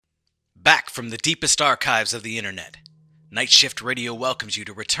from the deepest archives of the internet. Night Shift Radio welcomes you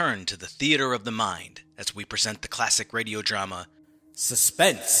to return to the theater of the mind as we present the classic radio drama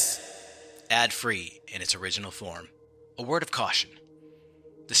Suspense, ad-free in its original form. A word of caution.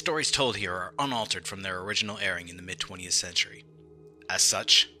 The stories told here are unaltered from their original airing in the mid-20th century. As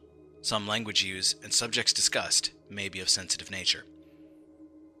such, some language used and subjects discussed may be of sensitive nature.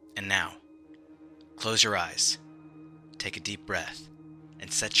 And now, close your eyes, take a deep breath,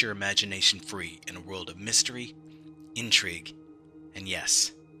 and set your imagination free in a world of mystery, intrigue, and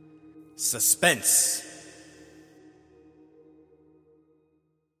yes, suspense.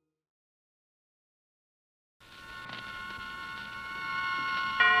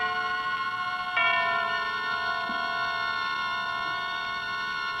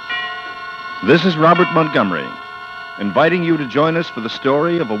 This is Robert Montgomery, inviting you to join us for the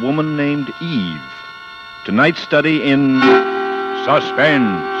story of a woman named Eve. Tonight's study in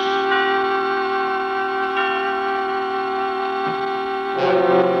Suspense.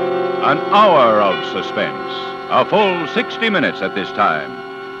 An hour of suspense, a full 60 minutes at this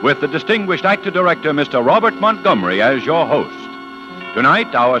time, with the distinguished actor-director Mr. Robert Montgomery as your host.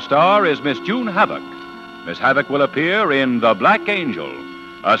 Tonight, our star is Miss June Havoc. Miss Havoc will appear in The Black Angel,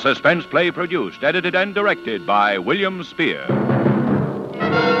 a suspense play produced, edited, and directed by William Spear.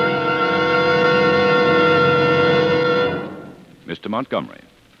 Mr. Montgomery.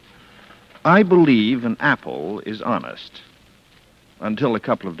 I believe an apple is honest. Until a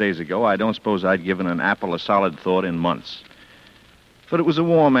couple of days ago, I don't suppose I'd given an apple a solid thought in months. But it was a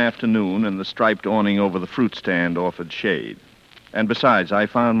warm afternoon, and the striped awning over the fruit stand offered shade. And besides, I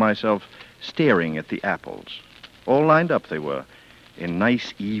found myself staring at the apples. All lined up they were, in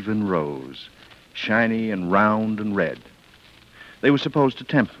nice, even rows, shiny and round and red. They were supposed to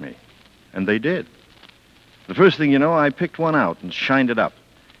tempt me, and they did. The first thing you know, I picked one out and shined it up.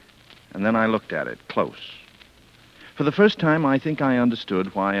 And then I looked at it close. For the first time, I think I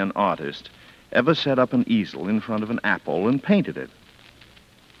understood why an artist ever set up an easel in front of an apple and painted it.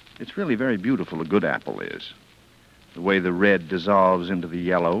 It's really very beautiful, a good apple is. The way the red dissolves into the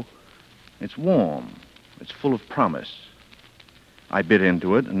yellow. It's warm. It's full of promise. I bit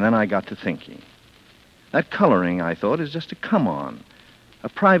into it, and then I got to thinking. That coloring, I thought, is just a come-on. A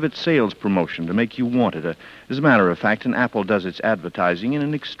private sales promotion to make you want it. As a matter of fact, an apple does its advertising in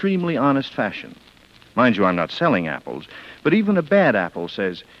an extremely honest fashion. Mind you, I'm not selling apples, but even a bad apple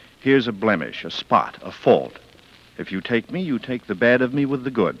says, here's a blemish, a spot, a fault. If you take me, you take the bad of me with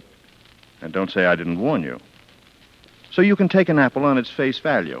the good. And don't say I didn't warn you. So you can take an apple on its face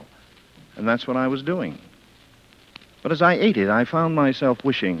value. And that's what I was doing. But as I ate it, I found myself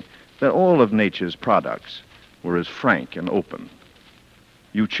wishing that all of nature's products were as frank and open.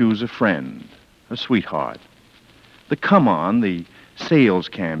 You choose a friend, a sweetheart. The come-on, the sales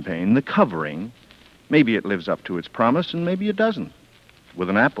campaign, the covering, maybe it lives up to its promise and maybe it doesn't. With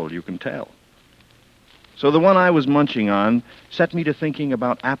an apple, you can tell. So the one I was munching on set me to thinking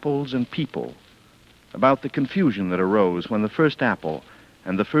about apples and people, about the confusion that arose when the first apple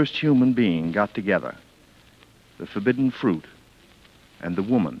and the first human being got together. The forbidden fruit, and the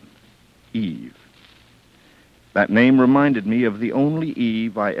woman, Eve. That name reminded me of the only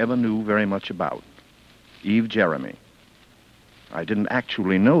Eve I ever knew very much about, Eve Jeremy. I didn't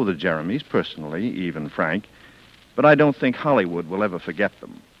actually know the Jeremys personally, Eve and Frank, but I don't think Hollywood will ever forget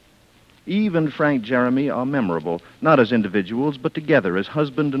them. Eve and Frank Jeremy are memorable, not as individuals, but together as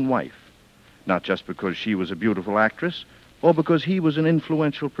husband and wife. Not just because she was a beautiful actress, or because he was an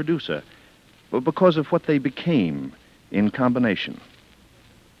influential producer, but because of what they became in combination.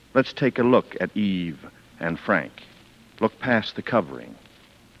 Let's take a look at Eve and Frank. Look past the covering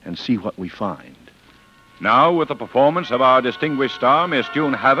and see what we find. Now, with the performance of our distinguished star, Miss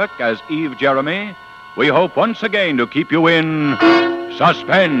June Havoc, as Eve Jeremy, we hope once again to keep you in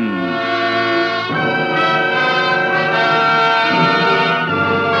suspense.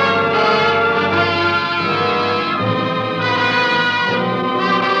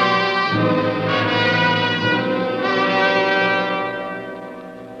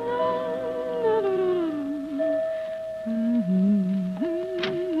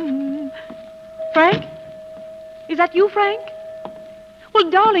 Frank? Is that you, Frank? Well,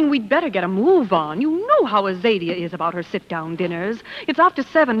 darling, we'd better get a move on. You know how Azadia is about her sit-down dinners. It's after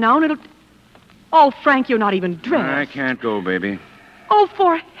 7 now, and it'll... Oh, Frank, you're not even dressed. I can't go, baby. Oh,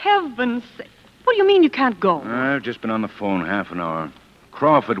 for heaven's sake. What do you mean you can't go? I've just been on the phone half an hour.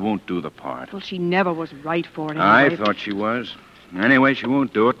 Crawford won't do the part. Well, she never was right for it anyway. I thought she was. Anyway, she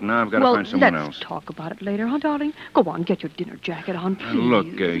won't do it, and now I've got to find someone else. Well, let's talk about it later, huh, darling? Go on, get your dinner jacket on, please. Look,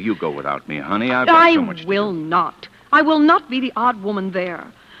 you go without me, honey. I've got so much to do. I will not. I will not be the odd woman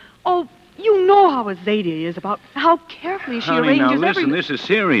there. Oh, You know how Azadia is about how carefully she Honey, arranges now listen, everything. this is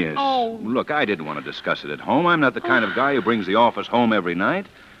serious. Oh. Look, I didn't want to discuss it at home. I'm not the kind of guy who brings the office home every night.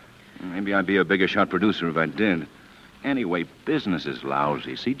 Maybe I'd be a bigger shot producer if I did. Anyway, business is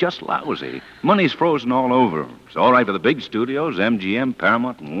lousy. See, just lousy. Money's frozen all over. It's all right for the big studios, MGM,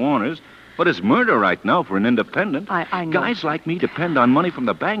 Paramount, and Warner's. But it's murder right now for an independent. I know. Guys like me depend on money from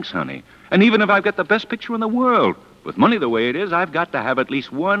the banks, honey. And even if I've got the best picture in the world, with money the way it is, I've got to have at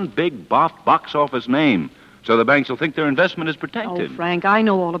least one big box office name. So the banks will think their investment is protected. Oh, Frank, I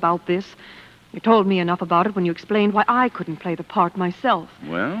know all about this. You told me enough about it when you explained why I couldn't play the part myself.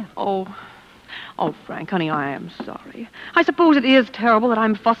 Well? Oh, Frank, honey, I am sorry. I suppose it is terrible that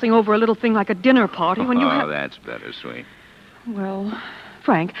I'm fussing over a little thing like a dinner party when you have... that's better, sweet. Well,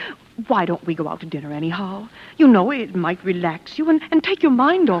 Frank, why don't we go out to dinner anyhow? You know, it might relax you and take your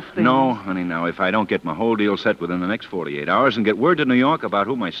mind off things. No, honey, now, if I don't get my whole deal set within the next 48 hours and get word to New York about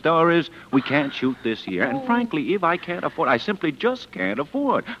who my star is, we can't shoot this year. And frankly, if I can't afford, I simply just can't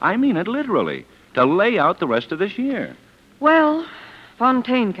afford. I mean it literally, to lay out the rest of this year. Well,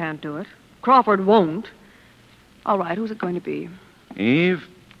 Fontaine can't do it. Crawford won't. All right, who's it going to be? Eve,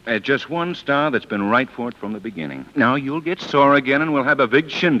 just one star that's been right for it from the beginning. Now, you'll get sore again and we'll have a big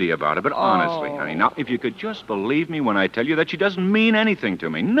shindy about it. But honestly, honey, now, if you could just believe me when I tell you that she doesn't mean anything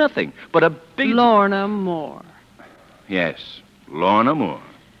to me. Nothing but a big... Lorna Moore. Yes, Lorna Moore.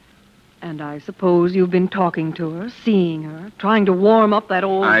 And I suppose you've been talking to her, seeing her, trying to warm up that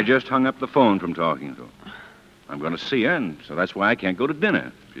old... I just hung up the phone from talking to her. I'm going to see her, and so that's why I can't go to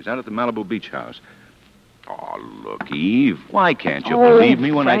dinner. She's out at the Malibu Beach House. Oh, look, Eve, why can't you believe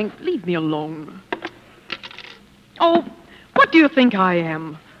me when Frank, leave me alone. Oh, what do you think I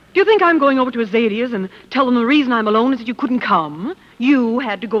am? Do you think I'm going over to Azadia's and tell them the reason I'm alone is that you couldn't come? You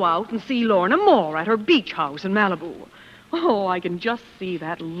had to go out and see Lorna Moore at her beach house in Malibu. Oh, I can just see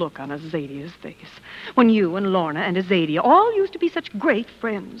that look on Azadia's face when you and Lorna and Azadia all used to be such great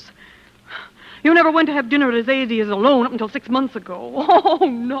friends. You never went to have dinner at Azadia's alone up until 6 months ago. Oh,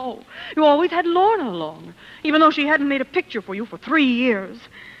 no. You always had Lorna along, even though she hadn't made a picture for you for 3 years.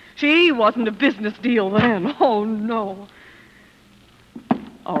 She wasn't a business deal then. Oh, no.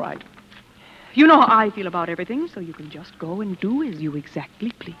 All right. You know how I feel about everything, so you can just go and do as you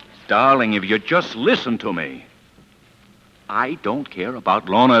exactly please. Darling, if you just listen to me. I don't care about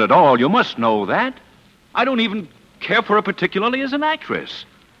Lorna at all. You must know that. I don't even care for her particularly as an actress.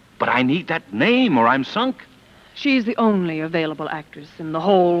 But I need that name or I'm sunk. She's the only available actress in the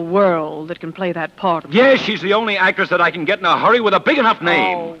whole world that can play that part of Yes, she's the only actress that I can get in a hurry with a big enough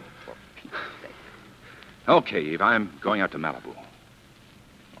name. Oh, for Pete's sake. Okay, Eve, I'm going out to Malibu.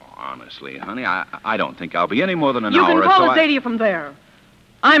 Oh, honestly, honey, I don't think I'll be any more than an You hour. can call or so Azadia from there.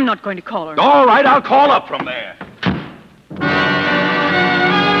 I'm not going to call her. All right, I'll call up from there.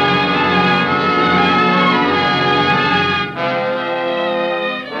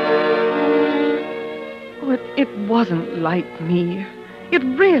 It wasn't like me. It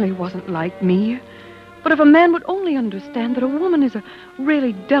really wasn't like me. But if a man would only understand that a woman is a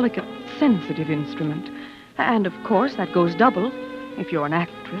really delicate, sensitive instrument. And, of course, that goes double if you're an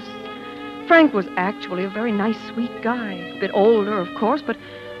actress. Frank was actually a very nice, sweet guy. A bit older, of course, but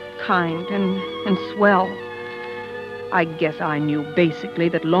kind and swell. I guess I knew basically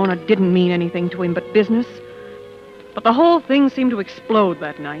that Lorna didn't mean anything to him but business. But the whole thing seemed to explode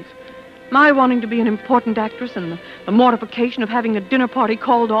that night. My wanting to be an important actress and the mortification of having the dinner party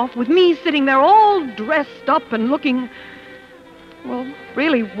called off with me sitting there all dressed up and looking, well,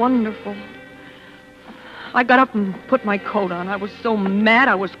 really wonderful. I got up and put my coat on. I was so mad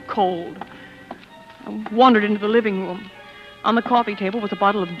I was cold. I wandered into the living room. On the coffee table was a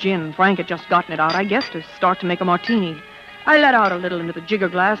bottle of gin. Frank had just gotten it out, I guess, to start to make a martini. I let out a little into the jigger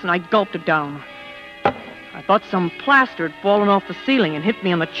glass and I gulped it down. I thought some plaster had fallen off the ceiling and hit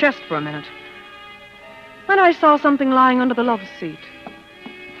me on the chest for a minute. Then I saw something lying under the love seat.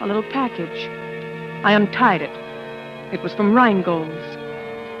 A little package. I untied it. It was from Rheingold's.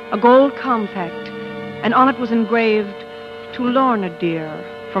 A gold compact. And on it was engraved, "To Lorna, dear,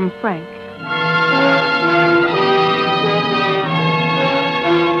 from Frank."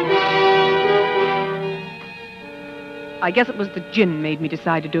 I guess it was the gin made me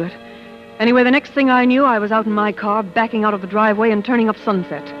decide to do it. Anyway, the next thing I knew, I was out in my car, backing out of the driveway and turning up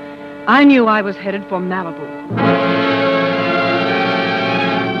Sunset. I knew I was headed for Malibu.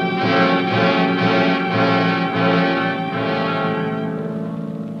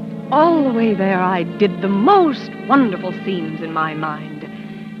 All the way there, I did the most wonderful scenes in my mind.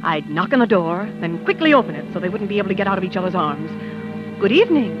 I'd knock on the door, then quickly open it so they wouldn't be able to get out of each other's arms. "Good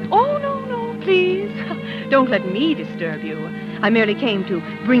evening." "Oh, no, please. Don't let me disturb you. I merely came to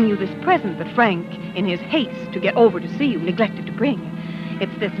bring you this present that Frank, in his haste to get over to see you, neglected to bring.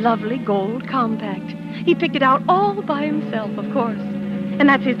 It's this lovely gold compact. He picked it out all by himself, of course. And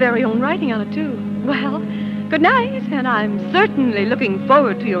that's his very own writing on it, too. Well, good night, and I'm certainly looking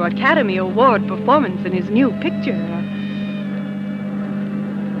forward to your Academy Award performance in his new picture.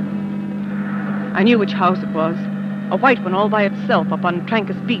 I knew which house it was. A white one all by itself up on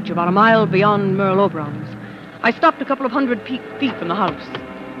Trancas Beach, about a mile beyond Merle Oberon's. I stopped a couple of hundred feet from the house.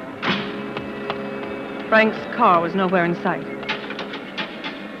 Frank's car was nowhere in sight.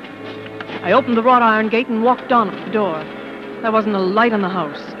 I opened the wrought iron gate and walked on up to the door. There wasn't a light on the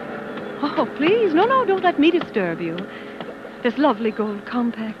house. Oh, please, no, don't let me disturb you. This lovely gold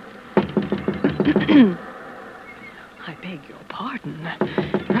compact. I beg your pardon.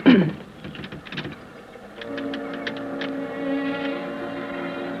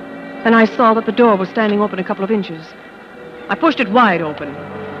 Then I saw that the door was standing open a couple of inches. I pushed it wide open.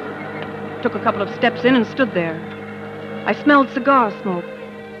 Took a couple of steps in and stood there. I smelled cigar smoke.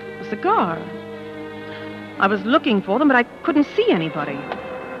 A cigar? I was looking for them, but I couldn't see anybody.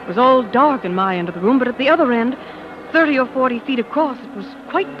 It was all dark in my end of the room, but at the other end, 30 or 40 feet across, it was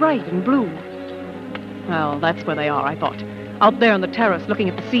quite bright and blue. Well, that's where they are, I thought. Out there on the terrace, looking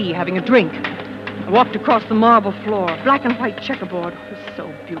at the sea, having a drink. I walked across the marble floor, black and white checkerboard. It was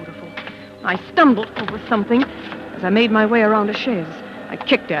so beautiful. I stumbled over something as I made my way around a chaise. I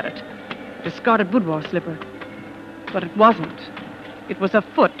kicked at it. A discarded boudoir slipper. But it wasn't. It was a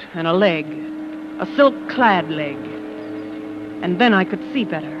foot and a leg. A silk-clad leg. And then I could see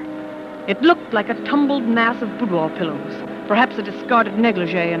better. It looked like a tumbled mass of boudoir pillows. Perhaps a discarded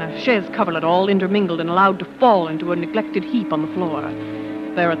negligee and a chaise coverlet all intermingled and allowed to fall into a neglected heap on the floor.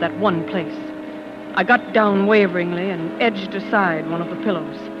 There at that one place. I got down waveringly and edged aside one of the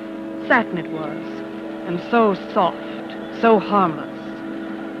pillows. Satin it was, and so soft, so harmless.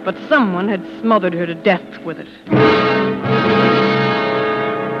 But someone had smothered her to death with it.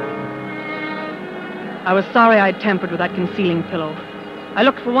 I was sorry I'd tampered with that concealing pillow. I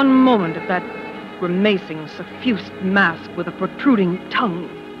looked for one moment at that grimacing, suffused mask with a protruding tongue.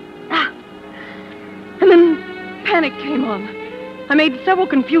 Ah! And then panic came on. I made several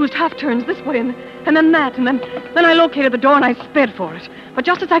confused half-turns this way and then that, and then I located the door and I sped for it. But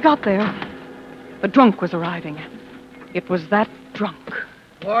just as I got there, the drunk was arriving. It was that drunk.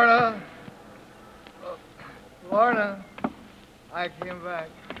 Lorna, I came back.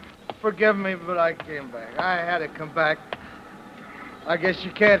 Forgive me, but I came back. I had to come back. I guess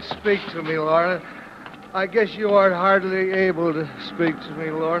you can't speak to me, Lorna. I guess you aren't hardly able to speak to me,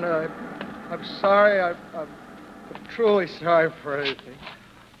 Lorna. I'm sorry. I'm truly sorry for anything.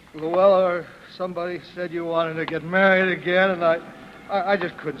 Luella or somebody said you wanted to get married again, and I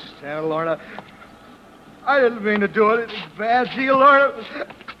just couldn't stand it, Lorna. I didn't mean to do it. It was bad to you, Lorna.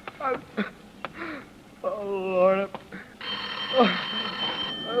 Oh, Lorna.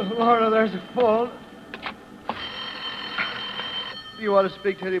 Lorna, there's a phone. Do you want to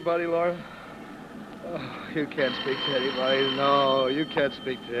speak to anybody, Lorna? Oh, you can't speak to anybody. No, you can't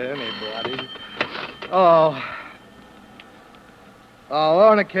speak to anybody. Oh,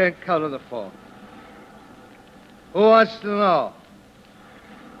 Lorna can't come to the phone. Who wants to know?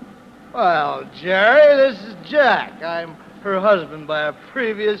 Well, Jerry, this is Jack. I'm her husband by a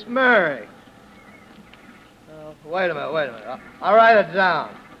previous marriage. Wait a minute. I'll write it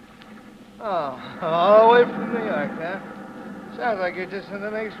down. Oh, all the way from New York, huh? Sounds like you're just in the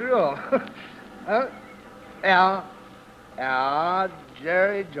next room. Huh? Yeah,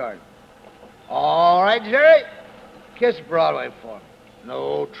 Jerry Jordan. All right, Jerry. Kiss Broadway for me.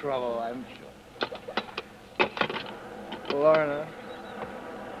 No trouble, I'm sure. Lorna,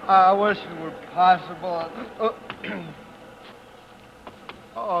 I wish it were possible.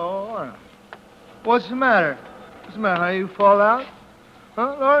 Oh, Lorna. What's the matter? What's the matter? How you fall out?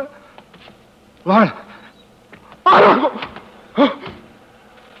 Huh, Lorna? Lorna!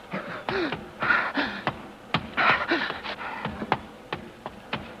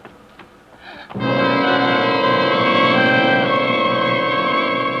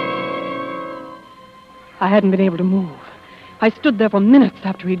 I hadn't been able to move. I stood there for minutes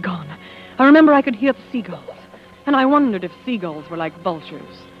after he'd gone. I remember I could hear the seagulls. And I wondered if seagulls were like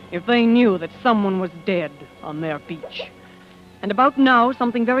vultures, if they knew that someone was dead on their beach. And about now,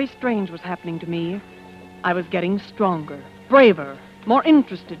 something very strange was happening to me. I was getting stronger, braver, more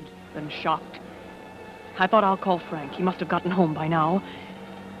interested than shocked. I thought I'll call Frank. He must have gotten home by now.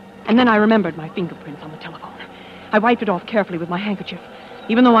 And then I remembered my fingerprints on the telephone. I wiped it off carefully with my handkerchief,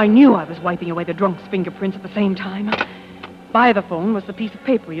 even though I knew I was wiping away the drunk's fingerprints at the same time. By the phone was the piece of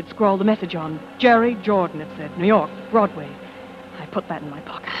paper he had scrawled the message on. Jerry Jordan, it said. New York, Broadway. I put that in my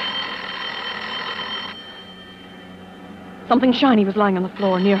pocket. Something shiny was lying on the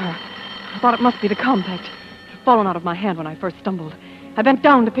floor near her. I thought it must be the compact. It had fallen out of my hand when I first stumbled. I bent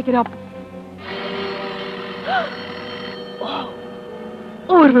down to pick it up.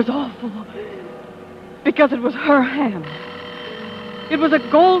 Oh, it was awful. Because it was her hand. It was a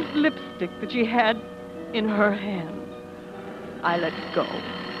gold lipstick that she had in her hand. I let go.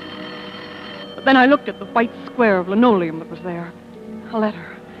 But then I looked at the white square of linoleum that was there. A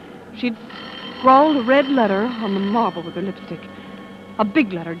letter. She'd scrawled a red letter on the marble with her lipstick. A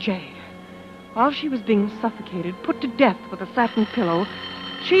big letter, J. While she was being suffocated, put to death with a satin pillow,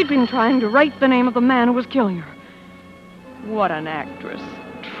 she'd been trying to write the name of the man who was killing her. What an actress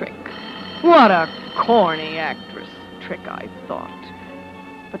trick. What a corny actress trick, I thought.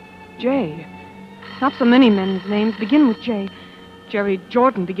 But J. Not so many men's names begin with J. Jerry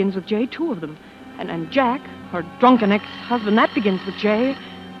Jordan begins with J, 2 of them. And Jack, her drunken ex-husband, that begins with J.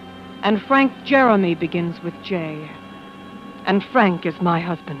 And Frank Jeremy begins with J. And Frank is my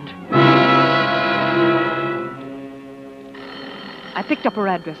husband. I picked up her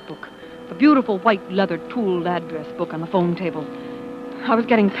address book, the beautiful white leather tooled address book on the phone table. I was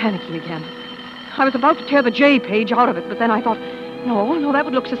getting panicky again. I was about to tear the J page out of it, but then I thought, no, that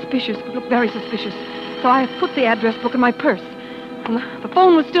would look suspicious. It would look very suspicious. So I put the address book in my purse. And the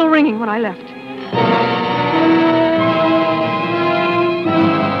phone was still ringing when I left.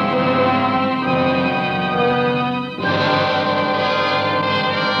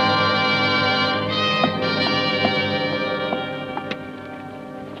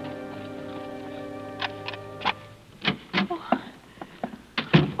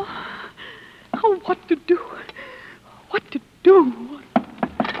 What to do? What to do?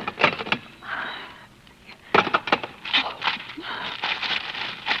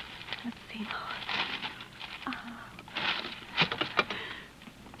 Let's see now.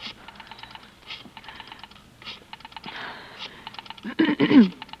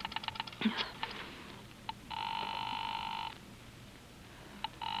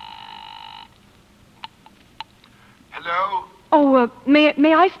 Hello? Oh,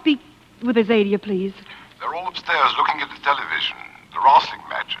 may I speak with Azadia, please? They're all upstairs looking at the television, the wrestling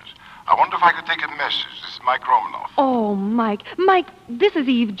matches. I wonder if I could take a message. This is Mike Romanoff. Oh, Mike. Mike, this is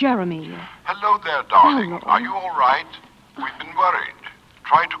Eve Jeremy. Hello there, darling. Hello. Are you all right? We've been worried.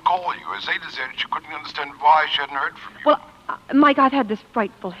 Tried to call you. Azada said she couldn't understand why she hadn't heard from you. Well, Mike, I've had this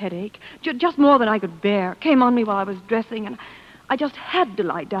frightful headache. Just more than I could bear. Came on me while I was dressing, and I just had to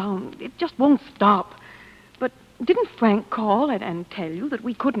lie down. It just won't stop. But didn't Frank call and tell you that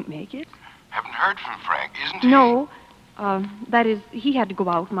we couldn't make it? Haven't heard from Frank, isn't he? No. That is, he had to go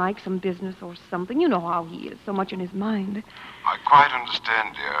out, Mike, some business or something. You know how he is, so much in his mind. I quite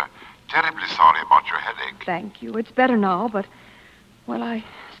understand, dear. Terribly sorry about your headache. Thank you. It's better now, but, well, I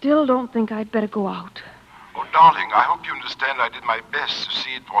still don't think I'd better go out. Oh, darling, I hope you understand I did my best to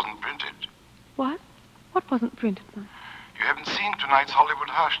see it wasn't printed. What? What wasn't printed, Mike? You haven't seen tonight's Hollywood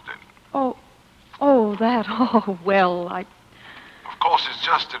Hush, then? Oh, that. Oh, well, Of course, it's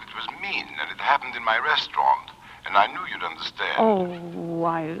just that it was mean, and it happened in my restaurant. And I knew you'd understand. Oh,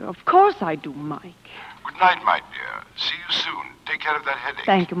 of course I do, Mike. Good night, my dear. See you soon. Take care of that headache.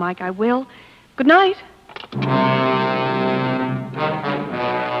 Thank you, Mike. I will. Good night.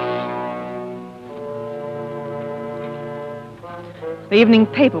 The evening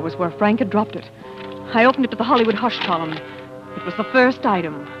paper was where Frank had dropped it. I opened it to the Hollywood Hush column. It was the first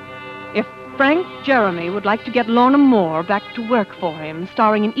item. If Frank Jeremy would like to get Lorna Moore back to work for him,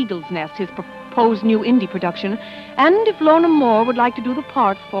 starring in Eagle's Nest, his proposed new indie production, and if Lorna Moore would like to do the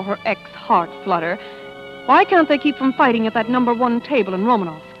part for her ex-heart flutter, why can't they keep from fighting at that number 1 table in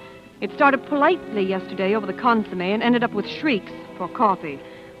Romanoff? It started politely yesterday over the consomme and ended up with shrieks for coffee.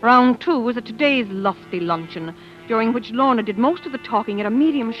 Round 2 was at today's lusty luncheon, during which Lorna did most of the talking at a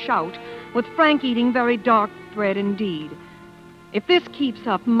medium shout, with Frank eating very dark bread indeed. If this keeps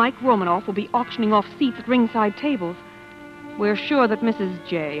up, Mike Romanoff will be auctioning off seats at ringside tables. We're sure that Mrs.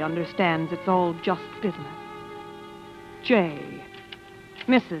 J understands it's all just business. J.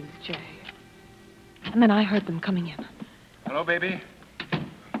 Mrs. J. And then I heard them coming in. Hello, baby.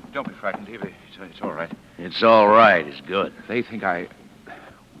 Don't be frightened, Evie. It's all right. It's all right. It's good. They think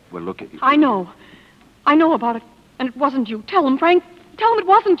Well, look at... I know about it, and it wasn't you. Tell them, Frank. Tell them it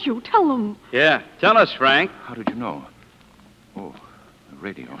wasn't you. Tell them. Yeah, tell us, Frank. How did you know? Oh, the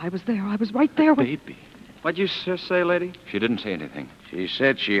radio. I was there. I was right there with... Baby. What'd you say, lady? She didn't say anything. She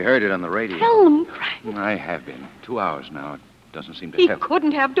said she heard it on the radio. Tell them, Frank. I have been. 2 hours now. It doesn't seem to He help.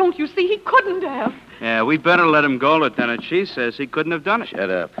 couldn't have. Don't you see? He couldn't have. Yeah, we better let him go, Lieutenant. She says he couldn't have done it. Shut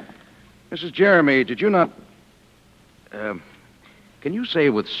up. Mrs. Jeremy, did you not... Can you say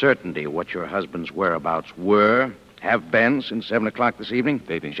with certainty what your husband's whereabouts have been since 7 o'clock this evening?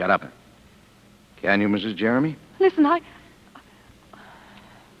 Baby. Shut up. Can you, Mrs. Jeremy? Listen,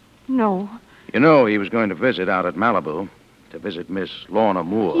 No. You know he was going to visit out at Malibu, to visit Miss Lorna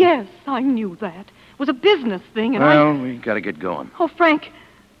Moore. Yes, I knew that. It was a business thing, and Well, we got to get going. Oh, Frank.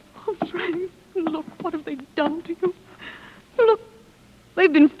 Oh, Frank. Look, what have they done to you? Look,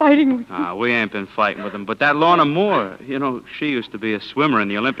 they've been fighting with you. We ain't been fighting with them, but that Lorna Moore, she used to be a swimmer in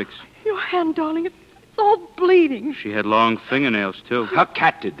the Olympics. Your hand, darling, it's all bleeding. She had long fingernails, too. Her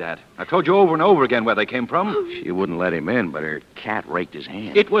cat did that. I told you over and over again where they came from. She wouldn't let him in, but her cat raked his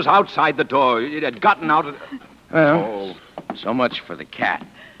hand. It was outside the door. It had gotten out of... Well, so much for the cat.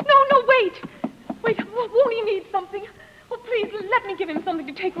 No, wait. Wait, won't he need something? Oh, please, let me give him something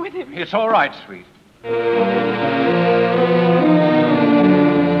to take with him. It's all right, sweet.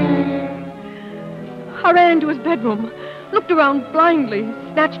 I ran into his bedroom, looked around blindly,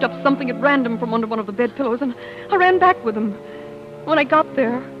 snatched up something at random from under one of the bed pillows, and I ran back with him. When I got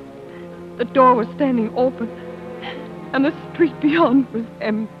there, the door was standing open, and the street beyond was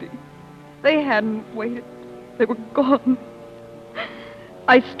empty. They hadn't waited. They were gone.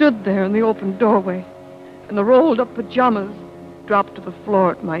 I stood there in the open doorway, and the rolled-up pajamas dropped to the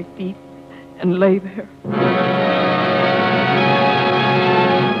floor at my feet and lay there.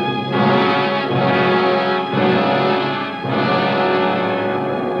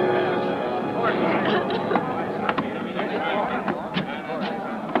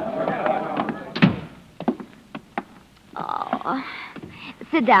 Oh,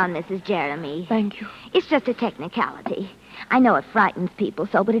 sit down, Mrs. Jeremy. Thank you. It's just a technicality. I know it frightens people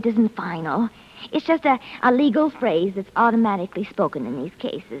so, but it isn't final. It's just a legal phrase that's automatically spoken in these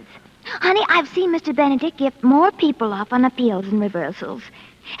cases. Honey, I've seen Mr. Benedict get more people off on appeals and reversals.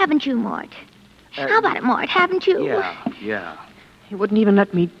 Haven't you, Mort? How about it, Mort? Haven't you? Yeah. He wouldn't even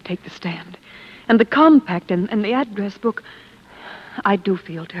let me take the stand. And the compact and the address book, I do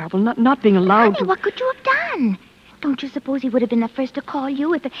feel terrible, not being allowed Honey, to... what could you have done? Don't you suppose he would have been the first to call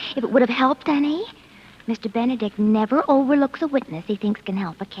you if it would have helped any? Mr. Benedict never overlooks a witness he thinks can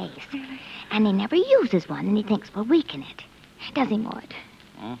help a case. Really? And he never uses one and he thinks will weaken it. Does he, Mort?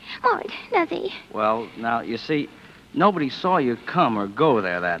 Mort, does he? Well, now, you see, nobody saw you come or go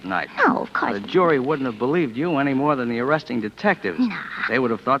there that night. No, of course. The jury wouldn't have believed you any more than the arresting detectives. Nah. They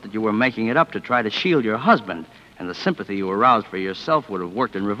would have thought that you were making it up to try to shield your husband, and the sympathy you aroused for yourself would have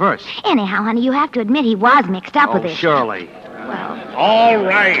worked in reverse. Anyhow, honey, you have to admit he was mixed up with Oh, it. surely. Well, All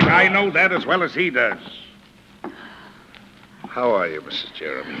right, I know that as well as he does. How are you, Mrs.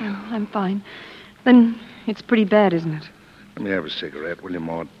 Jeremy? Oh, I'm fine. Then it's pretty bad, isn't it? Let me have a cigarette, will you,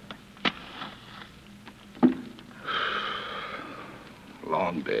 Maud?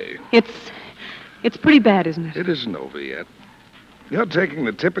 Long day. It's pretty bad, isn't it? It isn't over yet. You're taking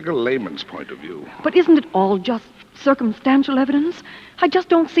the typical layman's point of view. But isn't it all just circumstantial evidence? I just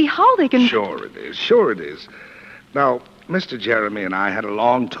don't see how they can... Sure it is. Sure it is. Now, Mr. Jeremy and I had a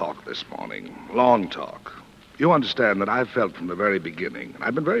long talk this morning. Long talk. You understand that I've felt from the very beginning, and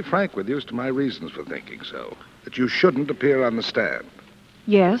I've been very frank with you as to my reasons for thinking so, that you shouldn't appear on the stand.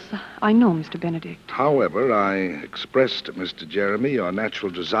 Yes, I know, Mr. Benedict. However, I expressed to Mr. Jeremy your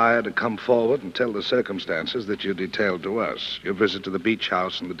natural desire to come forward and tell the circumstances that you detailed to us. Your visit to the beach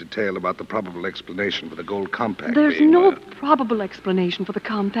house and the detail about the probable explanation for the gold compact. There's being, no probable explanation for the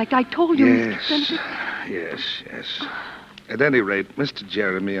compact. I told you, Mr. Benedict. Yes. At any rate, Mr.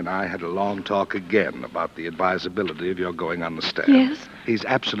 Jeremy and I had a long talk again about the advisability of your going on the stand. Yes? He's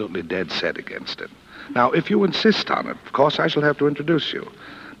absolutely dead set against it. Now, if you insist on it, of course, I shall have to introduce you.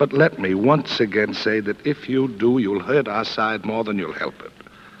 But let me once again say that if you do, you'll hurt our side more than you'll help it.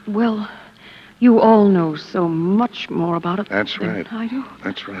 Well, you all know so much more about it That's than right. I do.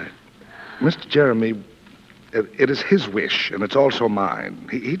 That's right. Mr. Jeremy, it is his wish, and it's also mine.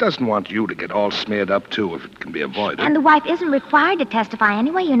 He doesn't want you to get all smeared up, too, if it can be avoided. and the wife isn't required to testify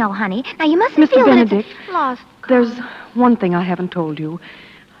anyway, you know, honey. Now, you mustn't Mr. feel Benedict, that it's lost. There's one thing I haven't told you.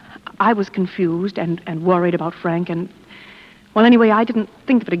 I was confused and worried about Frank, and... Well, anyway, I didn't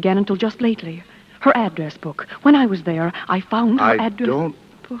think of it again until just lately. Her address book. When I was there, I found her I address... don't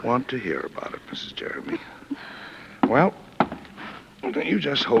want to hear about it, Mrs. Jeremy. Well, you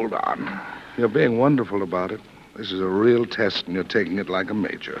just hold on. You're being wonderful about it. This is a real test, and you're taking it like a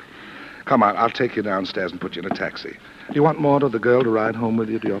major. Come on, I'll take you downstairs and put you in a taxi. Do you want Maud or the girl to ride home with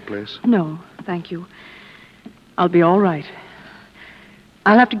you to your place? No, thank you. I'll be all right.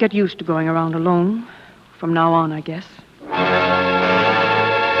 I'll have to get used to going around alone. From now on, I guess.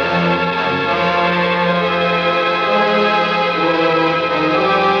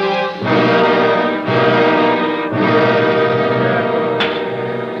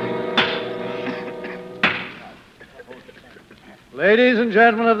 Ladies and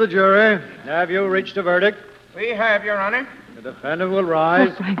gentlemen of the jury, have you reached a verdict? We have, Your Honor. The defendant will rise.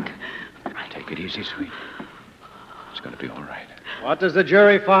 Oh, Frank. Take it easy, sweet. It's going to be all right. What does the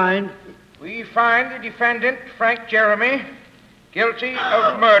jury find? We find the defendant, Frank Jeremy, guilty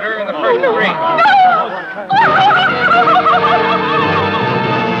of murder in the first degree.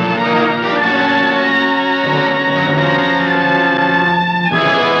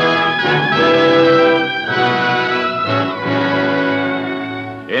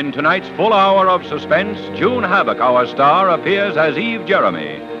 In tonight's full hour of suspense, June Havoc, our star, appears as Eve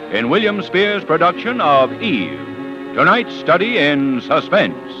Jeremy in William Spears' production of Eve. Tonight's study in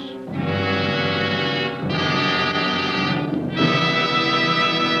suspense.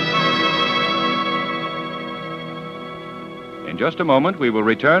 In just a moment, we will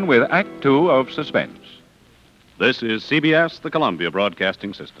return with Act Two of Suspense. This is CBS, the Columbia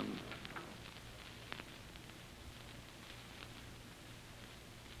Broadcasting System.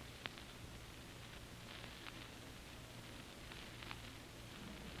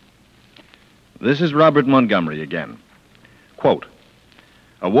 This is Robert Montgomery again. Quote,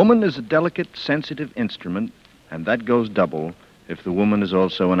 "A woman is a delicate, sensitive instrument, and that goes double if the woman is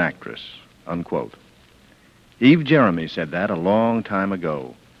also an actress." Unquote. Eve Jeremy said that a long time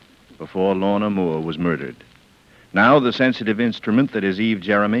ago, before Lorna Moore was murdered. Now the sensitive instrument that is Eve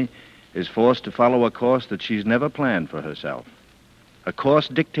Jeremy is forced to follow a course that she's never planned for herself. A course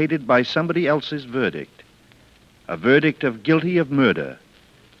dictated by somebody else's verdict. A verdict of guilty of murder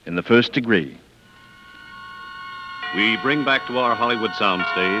in the first degree. We bring back to our Hollywood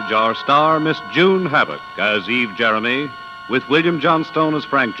soundstage our star, Miss June Havoc, as Eve Jeremy, with William Johnstone as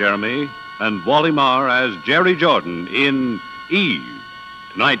Frank Jeremy, and Wally Marr as Jerry Jordan in Eve.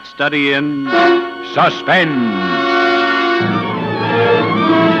 Tonight's study in suspense.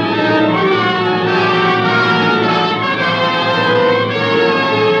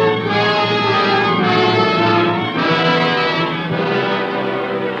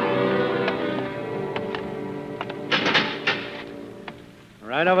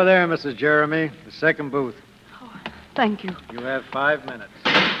 Right over there, Mrs. Jeremy, the second booth. Oh, thank you. You have 5 minutes.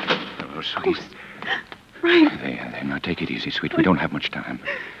 Oh, sweet. Frank. There, now take it easy, sweet. We don't have much time.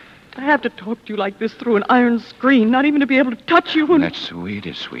 I have to talk to you like this through an iron screen, not even to be able to touch you. And... That's sweet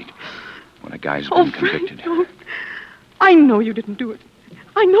is sweet. When a guy's been convicted. Frank, I know you didn't do it.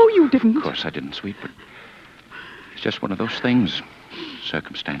 I know you didn't. Of course I didn't, sweet, but it's just one of those things.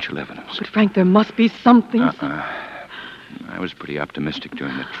 Circumstantial evidence. But, Frank, there must be something. I was pretty optimistic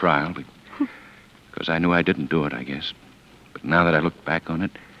during the trial because I knew I didn't do it, I guess. But now that I look back on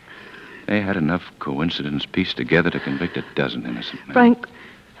it, they had enough coincidence pieced together to convict a dozen innocent men. Frank,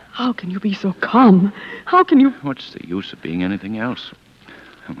 how can you be so calm? How can you... What's the use of being anything else?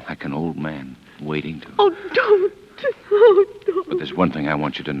 I'm like an old man waiting to... Oh, don't. Oh, don't. But there's one thing I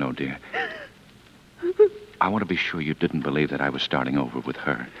want you to know, dear. I want to be sure you didn't believe that I was starting over with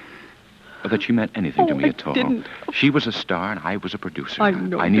her. Or that she meant anything to me at all. Didn't. She was a star and I was a producer. I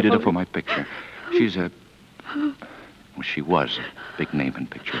know. I needed her for my picture. She's a... Well, she was a big name in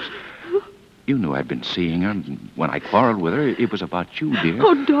pictures. You knew I'd been seeing her. And when I quarreled with her, it was about you, dear.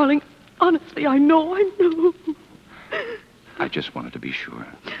 Oh, darling, honestly, I know. I just wanted to be sure.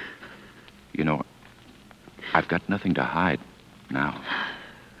 You know, I've got nothing to hide now.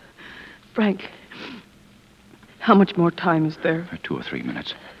 Frank, how much more time is there? 2 or 3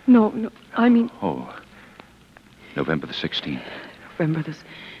 minutes. No, I mean... Oh, November the 16th. November the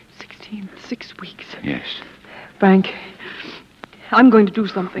 16th, 6 weeks. Yes. Frank, I'm going to do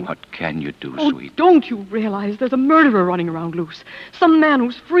something. What can you do, sweet? Don't you realize there's a murderer running around loose? Some man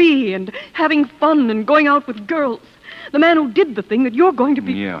who's free and having fun and going out with girls. The man who did the thing that you're going to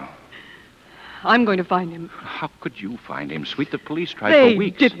be... Yeah. I'm going to find him. How could you find him, sweet? The police tried for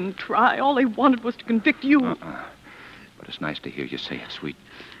weeks. They didn't try. All they wanted was to convict you. But it's nice to hear you say it, sweet.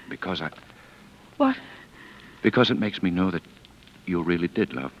 Because I... What? Because it makes me know that you really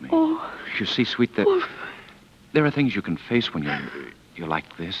did love me. Oh. You see, sweet, there are things you can face when you're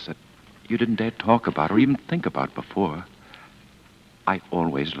like this that you didn't dare talk about or even think about before. I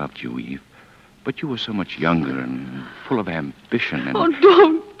always loved you, Eve. But you were so much younger and full of ambition and... Oh,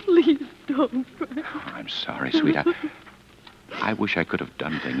 don't. Please don't. Oh, I'm sorry, sweet. I wish I could have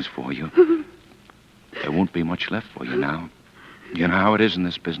done things for you. There won't be much left for you now. You know how it is in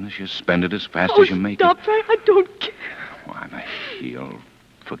this business. You spend it as fast as you make stop, it. Frank. I don't care. Oh, I'm a heel.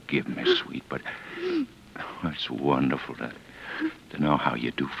 Forgive me, sweet, but it's wonderful to know how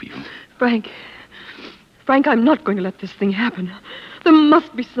you do feel. Frank, I'm not going to let this thing happen. There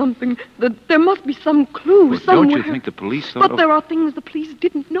must be something. There must be some clue Well, somewhere. don't you think the police thought... But there are things the police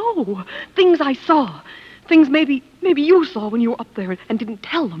didn't know. Things I saw. Things maybe you saw when you were up there and didn't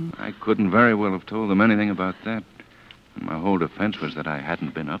tell them. I couldn't very well have told them anything about that. My whole defense was that I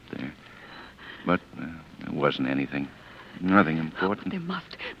hadn't been up there. But there wasn't anything. Nothing important.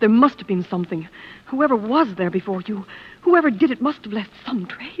 There must have been something. Whoever was there before you, whoever did it must have left some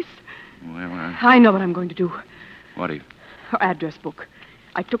trace. Well, I know what I'm going to do. What do you... Her address book.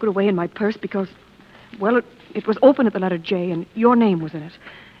 I took it away in my purse because, well, it was open at the letter J, and your name was in it.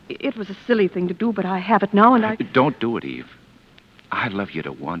 It was a silly thing to do, but I have it now, and I... Don't do it, Eve. I love you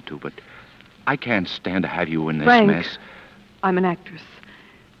to want to, but I can't stand to have you in this Frank, mess. I'm an actress.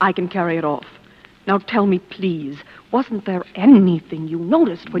 I can carry it off. Now tell me, please, wasn't there anything you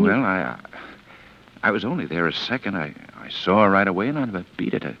noticed when Well, I was only there a second. I saw her right away, and I'd have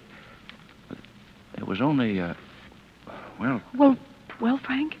beat it. There was only, Well,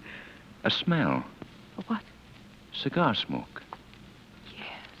 Frank? a smell. A what? Cigar smoke.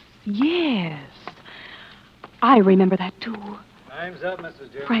 Yes. I remember that, too. Time's up,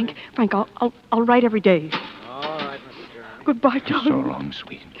 Mrs. Jeremy. Frank, I'll write every day. All right, Mrs. Jeremy. Goodbye, darling. So long,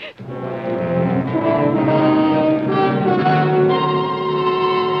 sweet.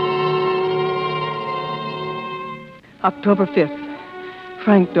 October 5th.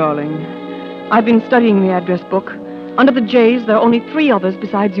 Frank, darling, I've been studying the address book. Under the J's, there are only 3 others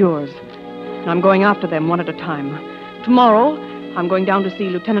besides yours. And I'm going after them one at a time. Tomorrow, I'm going down to see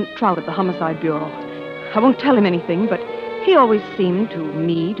Lieutenant Trout at the Homicide Bureau. I won't tell him anything, but he always seemed to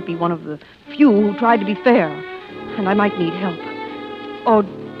me to be one of the few who tried to be fair. And I might need help. Oh,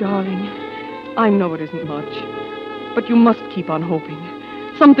 darling, I know it isn't much. But you must keep on hoping.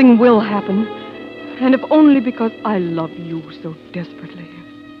 Something will happen. And if only because I love you so desperately.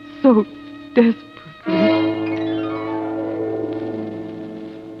 So desperately.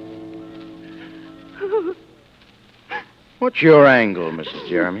 What's your angle, Mrs.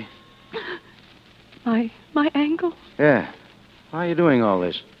 Jeremy? My angle? Yeah. Why are you doing all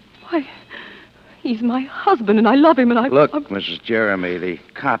this? Why, he's my husband, and I love him, and Look, Mrs. Jeremy, the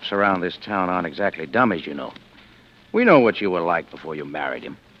cops around this town aren't exactly dummies, you know. We know what you were like before you married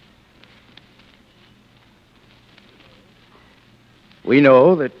him. We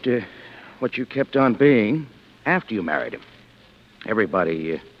know that what you kept on being after you married him.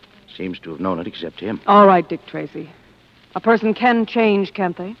 Everybody seems to have known it except him. All right, Dick Tracy. A person can change,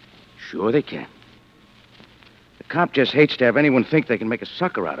 can't they? Sure they can. The cop just hates to have anyone think they can make a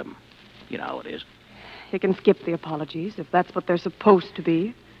sucker out of him. You know how it is. You can skip the apologies, if that's what they're supposed to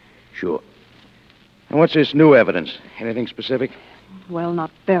be. Sure. And what's this new evidence? Anything specific? Well,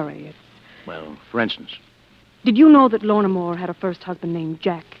 not very. Well, for instance. Did you know that Lorna Moore had a first husband named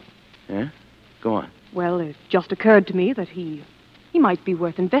Jack? Yeah? Go on. Well, it just occurred to me that he might be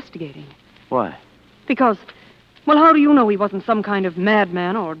worth investigating. Why? Because, well, how do you know he wasn't some kind of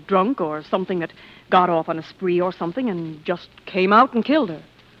madman or drunk or something that got off on a spree or something and just came out and killed her?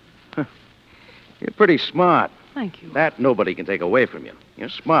 You're pretty smart. Thank you. That nobody can take away from you. You're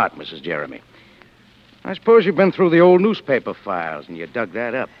smart, Mrs. Jeremy. I suppose you've been through the old newspaper files and you dug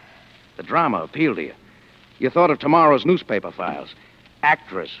that up. The drama appealed to you. You thought of tomorrow's newspaper files.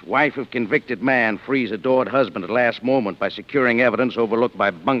 Actress, wife of convicted man, frees adored husband at last moment by securing evidence overlooked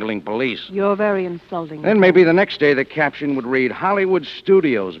by bungling police. You're very insulting. Then maybe the next day the caption would read, Hollywood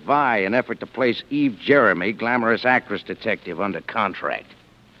Studios vie in effort to place Eve Jeremy, glamorous actress detective, under contract.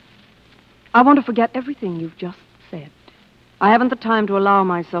 I want to forget everything you've just said. I haven't the time to allow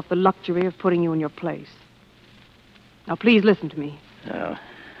myself the luxury of putting you in your place. Now, please listen to me. Oh,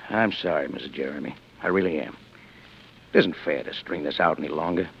 I'm sorry, Mrs. Jeremy. I really am. It isn't fair to string this out any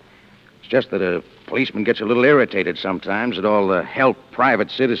longer. It's just that a policeman gets a little irritated sometimes at all the help private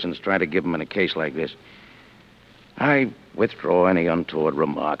citizens try to give him in a case like this. I withdraw any untoward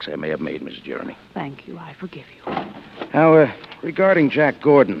remarks I may have made, Mrs. Jeremy. Thank you. I forgive you. Now, regarding Jack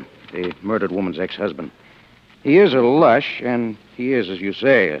Gordon, the murdered woman's ex-husband, he is a lush, and he is, as you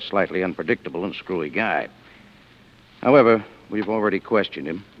say, a slightly unpredictable and screwy guy. However, we've already questioned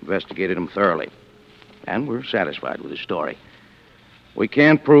him, investigated him thoroughly, and we're satisfied with his story. We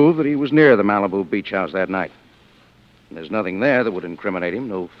can't prove that he was near the Malibu beach house that night. There's nothing there that would incriminate him,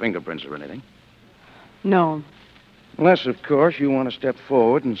 no fingerprints or anything. No. Unless, of course, you want to step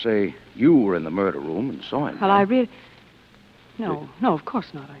forward and say you were in the murder room and saw him. Well, I really... No, of course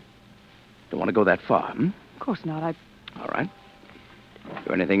not. I don't want to go that far, hmm? Of course not. All right.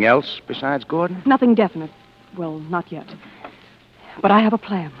 Do anything else besides Gordon? Nothing definite. Well, not yet. But I have a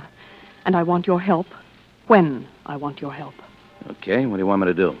plan. And I want your help when I want your help. Okay, what do you want me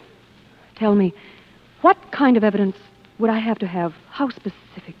to do? Tell me, what kind of evidence would I have to have? How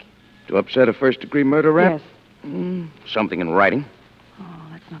specific? To upset a first-degree murder rap? Yes. Something in writing. Oh,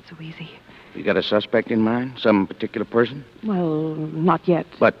 that's not so easy. You got a suspect in mind? Some particular person? Well, not yet.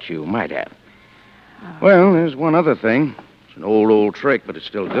 But you might have. Well, there's one other thing. It's an old trick, but it's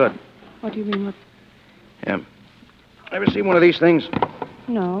still good. What do you mean? What? Yeah. Ever see one of these things?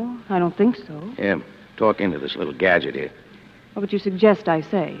 No, I don't think so. Yeah. Talk into this little gadget here. What would you suggest I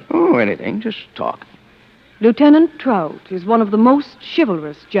say? Oh, anything. Just talk. Lieutenant Trout is one of the most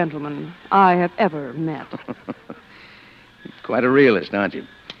chivalrous gentlemen I have ever met. Quite a realist, aren't you?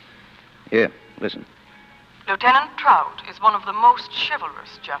 Here, listen. Lieutenant Trout is one of the most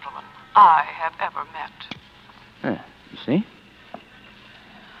chivalrous gentlemen I have ever met. You see?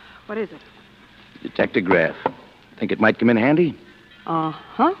 What is it? Detectograph. Think it might come in handy?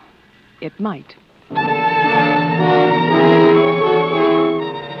 Uh-huh. It might.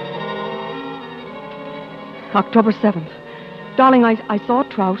 October 7th. Darling, I saw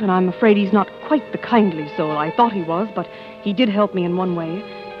Trout, and I'm afraid he's not quite the kindly soul I thought he was, but he did help me in one way.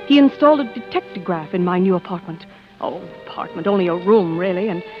 He installed a detectograph in my new apartment. Oh, apartment, only a room, really,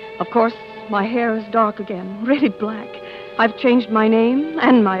 and, of course, my hair is dark again, really black. I've changed my name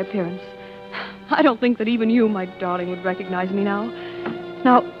and my appearance. I don't think that even you, my darling, would recognize me now.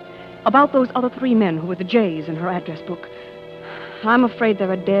 Now, about those other 3 men who were the J's in her address book. I'm afraid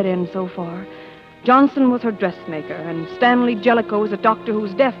they're a dead end so far. Johnson was her dressmaker, and Stanley Jellicoe is a doctor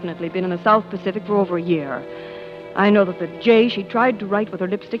who's definitely been in the South Pacific for over a year. I know that the J she tried to write with her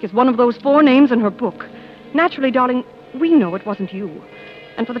lipstick is one of those 4 names in her book. Naturally, darling, we know it wasn't you.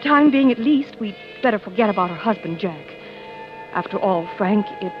 And for the time being, at least, we'd better forget about her husband, Jack. After all, Frank,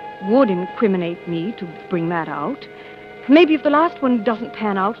 it would incriminate me to bring that out. Maybe if the last one doesn't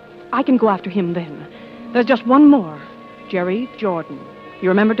pan out, I can go after him then. There's just one more. Jerry Jordan. You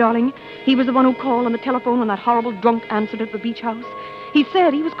remember, darling? He was the one who called on the telephone when that horrible drunk answered at the beach house. He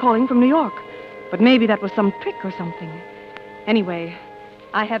said he was calling from New York. But maybe that was some trick or something. Anyway,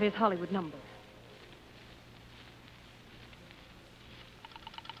 I have his Hollywood number.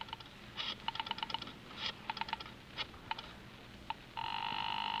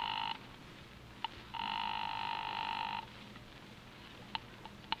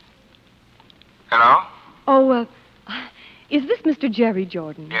 Hello? Oh, is this Mr. Jerry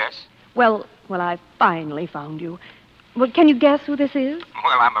Jordan? Yes. Well, I finally found you. Well, can you guess who this is?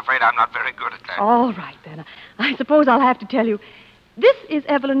 Well, I'm afraid I'm not very good at that. All right, then. I suppose I'll have to tell you. This is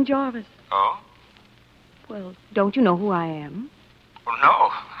Evelyn Jarvis. Oh? Well, don't you know who I am? Well, no.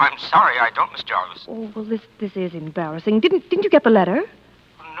 I'm sorry, I don't, Miss Jarvis. Oh, well, this is embarrassing. Didn't you get the letter?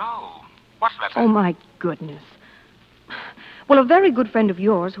 No. What letter? Oh, my goodness. Well, a very good friend of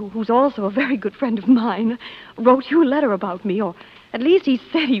yours, who's also a very good friend of mine, wrote you a letter about me, or at least he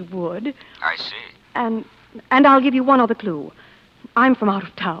said he would. I see. And I'll give you one other clue. I'm from out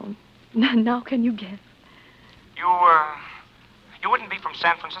of town. Now can you guess? You wouldn't be from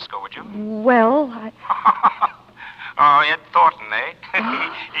San Francisco, would you? Well, Oh, Ed Thornton, eh?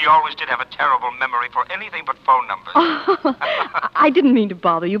 He always did have a terrible memory for anything but phone numbers. I didn't mean to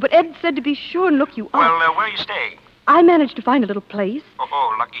bother you, but Ed said to be sure and look you up. Well, where are you staying? I managed to find a little place.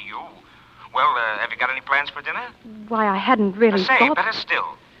 Oh, lucky you. Well, have you got any plans for dinner? Why, I hadn't really Say, thought... better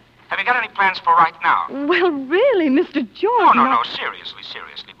still. Have you got any plans for right now? Well, really, Mr. Jordan... No, seriously.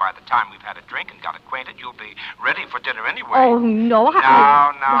 By the time we've had a drink and got acquainted, you'll be ready for dinner anyway. Oh, no,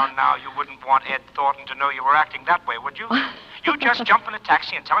 Now, you wouldn't want Ed Thornton to know you were acting that way, would you? You just jump in a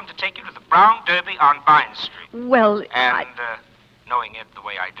taxi and tell him to take you to the Brown Derby on Vine Street. Well, And, knowing Ed the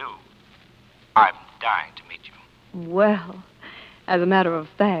way I do, I'm dying to meet you. Well, as a matter of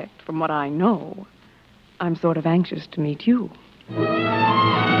fact, from what I know, I'm sort of anxious to meet you.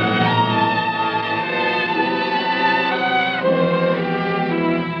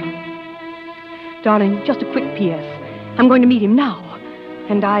 Darling, just a quick P.S. I'm going to meet him now,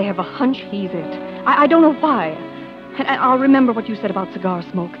 and I have a hunch he's it. I don't know why. And I'll remember what you said about cigar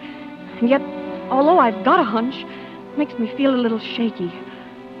smoke. And yet, although I've got a hunch, it makes me feel a little shaky.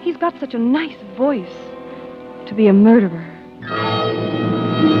 He's got such a nice voice to be a murderer.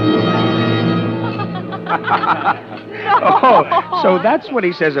 Oh, so that's what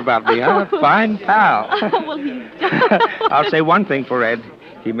he says about me, huh? Fine pal. Well, he's... I'll say one thing for Ed.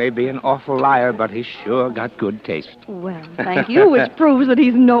 He may be an awful liar, but he's sure got good taste. Well, thank you, which proves that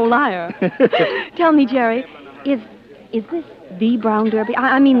he's no liar. Tell me, Jerry, is this the Brown Derby?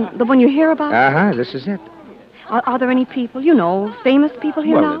 I mean, the one you hear about? Uh-huh, this is it. Are there any people, famous people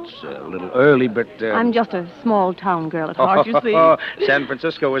here now? Well, it's a little early, but... I'm just a small-town girl at heart, you see. San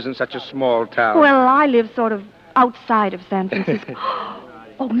Francisco isn't such a small town. Well, I live sort of outside of San Francisco.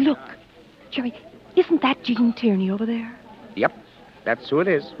 Oh, look. Jerry, isn't that Gene Tierney over there? Yep, that's who it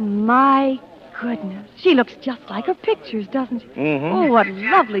is. My goodness. She looks just like her pictures, doesn't she? Mm-hmm. Oh, what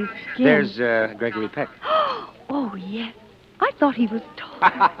lovely skin. There's Gregory Peck. Oh, yes. I thought he was tall.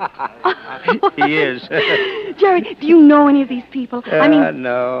 He is. Jerry, do you know any of these people?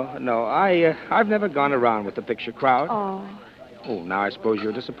 No. I've never gone around with the picture crowd. Oh. Oh, now I suppose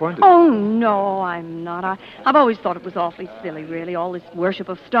you're disappointed. Oh, no, I'm not. I've always thought it was awfully silly, really, all this worship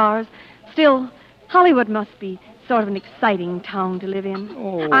of stars. Still, Hollywood must be sort of an exciting town to live in.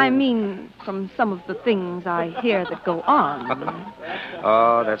 Oh. I mean, from some of the things I hear that go on.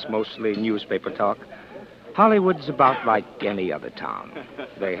 Oh, that's mostly newspaper talk. Hollywood's about like any other town.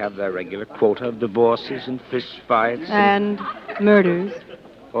 They have their regular quota of divorces and fist fights. And murders.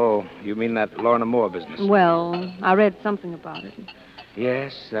 Oh, you mean that Lorna Moore business? Well, I read something about it.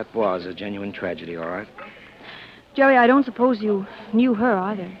 Yes, that was a genuine tragedy, all right. Jerry, I don't suppose you knew her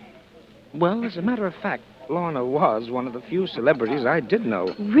either. Well, as a matter of fact, Lorna was one of the few celebrities I did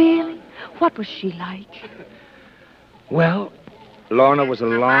know. Really? What was she like? Well, Lorna was a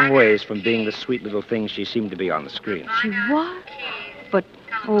long ways from being the sweet little thing she seemed to be on the screen. She was?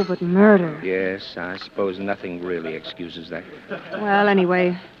 But murder. Yes, I suppose nothing really excuses that. Well,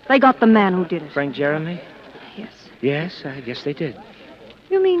 anyway, they got the man who did it. Frank Jeremy? Yes. Yes, I guess they did.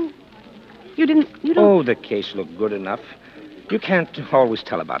 You mean you don't... Oh, the case looked good enough. You can't always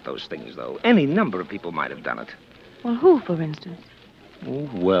tell about those things, though. Any number of people might have done it. Well, who, for instance? Oh,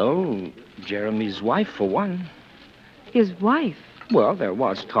 well, Jeremy's wife, for one. His wife? Well, there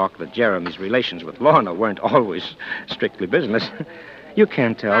was talk that Jeremy's relations with Lorna weren't always strictly business. You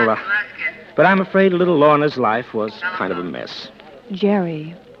can't tell. But I'm afraid little Lorna's life was kind of a mess.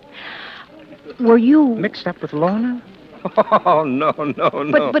 Jerry, were you... Mixed up with Lorna? Oh, no.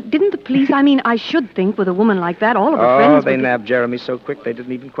 But didn't the police, I should think with a woman like that, all of her friends... Oh, they nabbed Jeremy so quick they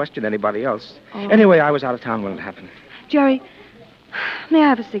didn't even question anybody else. Oh. Anyway, I was out of town when it happened. Jerry, may I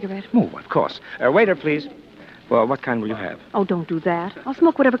have a cigarette? Oh, of course. Waiter, please. Well, what kind will you have? Oh, don't do that. I'll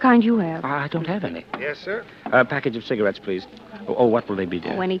smoke whatever kind you have. I don't have any. Yes, sir? A package of cigarettes, please. Oh, what will they be,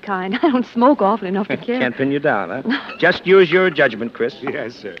 dear? Oh, any kind. I don't smoke often enough to care. Can't pin you down, huh? Just use your judgment, Chris.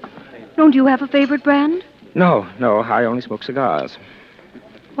 Yes, sir. Don't you have a favorite brand? No. I only smoke cigars.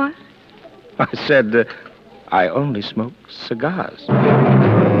 What? I said, I only smoke cigars.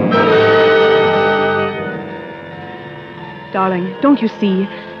 Darling, don't you see?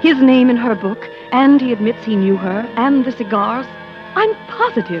 His name in her book, and he admits he knew her, and the cigars. I'm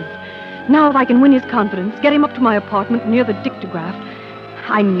positive. Now if I can win his confidence, get him up to my apartment near the dictograph,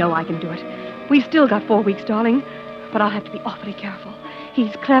 I know I can do it. We've still got 4 weeks, darling, but I'll have to be awfully careful.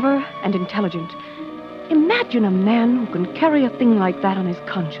 He's clever and intelligent. Imagine a man who can carry a thing like that on his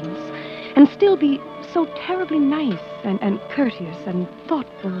conscience and still be so terribly nice and courteous and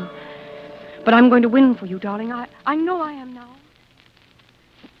thoughtful. But I'm going to win for you, darling. I know I am now.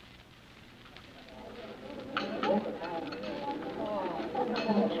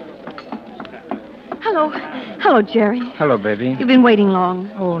 Hello, Jerry. Hello, baby. You've been waiting long.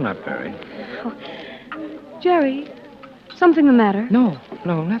 Oh, not very. Oh. Jerry, something the matter? No,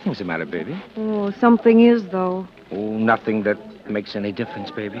 nothing's the matter, baby. Oh, something is, though. Oh, nothing that makes any difference,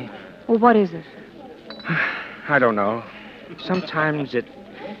 baby. Well, what is it? I don't know. Sometimes it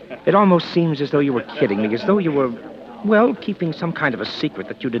almost seems as though you were kidding me, as though you were, well, keeping some kind of a secret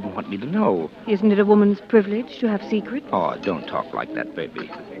that you didn't want me to know. Isn't it a woman's privilege to have secrets? Oh, don't talk like that,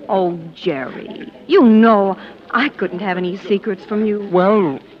 baby. Oh, Jerry, you know I couldn't have any secrets from you.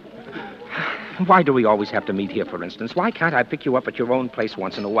 Well, why do we always have to meet here, for instance? Why can't I pick you up at your own place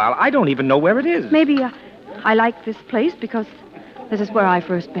once in a while? I don't even know where it is. Maybe I like this place because this is where I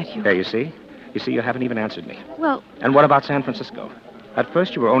first met you. There, you see? You haven't even answered me. Well... And what about San Francisco? At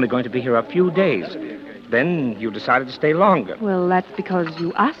first, you were only going to be here a few days. Then you decided to stay longer. Well, that's because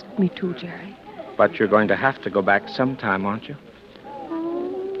you asked me to, Jerry. But you're going to have to go back sometime, aren't you?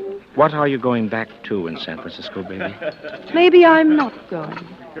 What are you going back to in San Francisco, baby? Maybe I'm not going.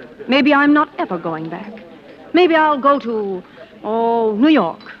 Maybe I'm not ever going back. Maybe I'll go to, New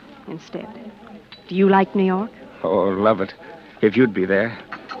York instead. Do you like New York? Oh, love it. If you'd be there.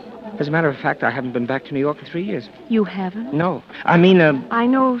 As a matter of fact, I haven't been back to New York in 3 years. You haven't? No. I mean, I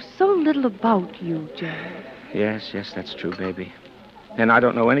know so little about you, Jerry. Yes, that's true, baby. And I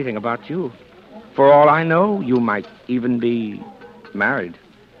don't know anything about you. For all I know, you might even be married.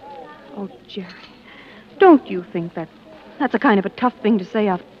 Oh, Jerry, don't you think that's a kind of a tough thing to say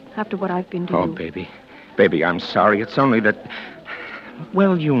after what I've been to you? Oh, baby. Baby, I'm sorry. It's only that...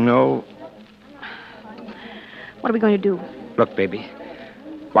 Well, you know... What are we going to do? Look, baby,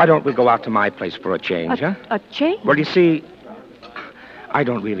 why don't we go out to my place for a change, huh? A change? Well, you see, I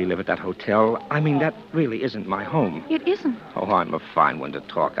don't really live at that hotel. I mean, that really isn't my home. It isn't. Oh, I'm a fine one to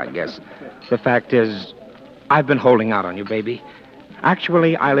talk, I guess. The fact is, I've been holding out on you, baby.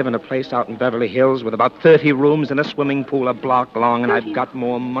 Actually, I live in a place out in Beverly Hills with about 30 rooms and a swimming pool a block long, and I've got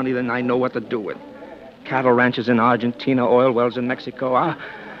more money than I know what to do with. Cattle ranches in Argentina, oil wells in Mexico.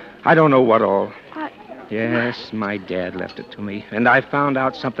 I don't know what all. Yes, my dad left it to me, and I found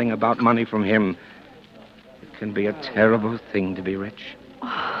out something about money from him. It can be a terrible thing to be rich.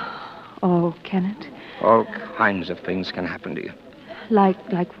 Oh, can it? All kinds of things can happen to you. Like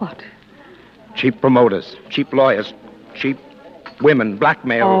what? Cheap promoters, cheap lawyers, cheap women,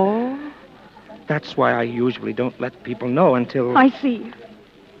 blackmail. Oh? That's why I usually don't let people know until... I see.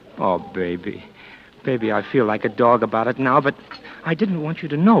 Oh, baby. Baby, I feel like a dog about it now, but I didn't want you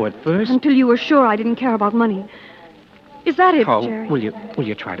to know at first. Until you were sure I didn't care about money. Is that it, Jerry? Will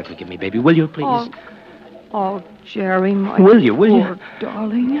you try to forgive me, baby? Will you, please? Oh, Jerry, my Will you? poor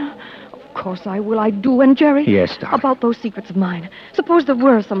darling. Of course I will. I do. And, Jerry? Yes, darling. About those secrets of mine. Suppose there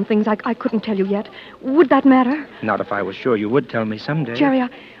were some things I couldn't tell you yet. Would that matter? Not if I was sure you would tell me someday. Jerry,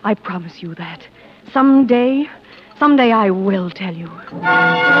 I promise you that. Someday I will tell you.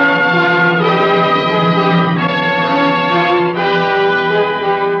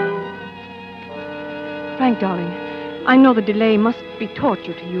 Frank, darling, I know the delay must be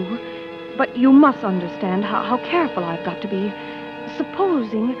torture to you, but you must understand how careful I've got to be.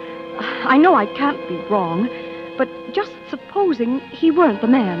 Supposing, I know I can't be wrong, but just supposing he weren't the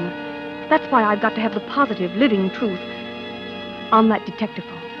man. That's why I've got to have the positive, living truth on that detective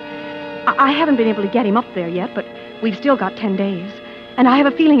phone. I haven't been able to get him up there yet, but we've still got 10 days. And I have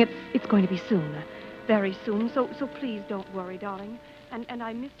a feeling it's going to be soon. Very soon. So please don't worry, darling. And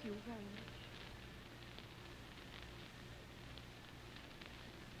I miss you very much.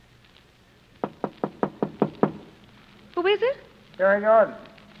 Who is it? Jerry Jordan.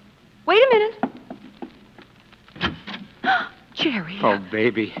 Wait a minute. Jerry. Oh,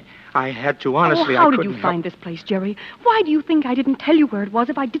 baby. I had to, honestly. How did you find this place, Jerry? Why do you think I didn't tell you where it was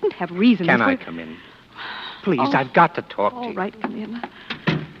if I didn't have reason? Can I come in? Please, I've got to talk to you. All right, come in.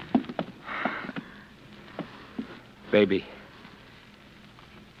 Baby.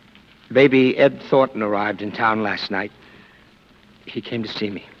 Baby, Ed Thornton arrived in town last night. He came to see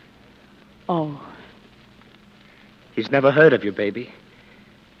me. Oh. He's never heard of you, baby.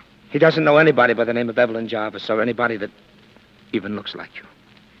 He doesn't know anybody by the name of Evelyn Jarvis or anybody that even looks like you.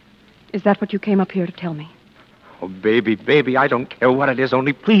 Is that what you came up here to tell me? Oh, baby, I don't care what it is.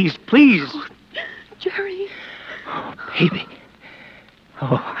 Only please. Oh, Jerry. Oh, baby.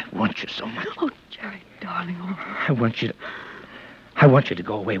 Oh, I want you so much. Oh, Jerry, darling. Oh. I want you to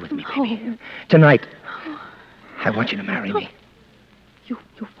go away with me, baby. Oh. Tonight. I want you to marry me. You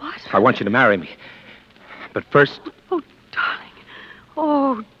what? I want you to marry me. But first... Oh, darling.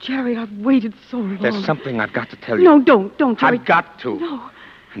 Oh, Jerry, I've waited so long. There's something I've got to tell you. No, don't, Jerry. I've got to. No.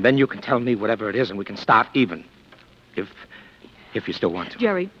 And then you can tell me whatever it is, and we can start even. If you still want to.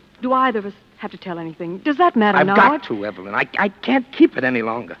 Jerry, do either of us have to tell anything? Does that matter now? I've got to, Evelyn. I can't keep it any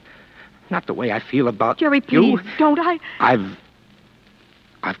longer. Not the way I feel about Jerry, please, you. don't. I've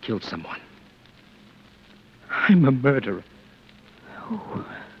killed someone. I'm a murderer. Oh.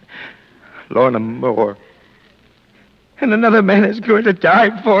 Lorna Moore. And another man is going to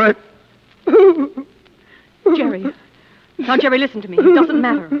die for it. Jerry. Now, Jerry, listen to me. It doesn't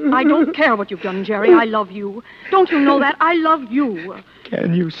matter. I don't care what you've done, Jerry. I love you. Don't you know that? I love you.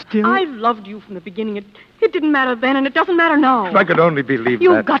 Can you still? I loved you from the beginning. It didn't matter then, and it doesn't matter now. If I could only believe that.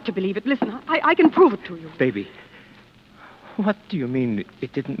 You've got to believe it. Listen, I can prove it to you. Baby, what do you mean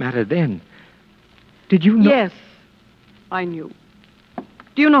it didn't matter then? Did you know? Yes, I knew.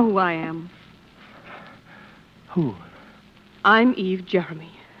 Do you know who I am? Who? I'm Eve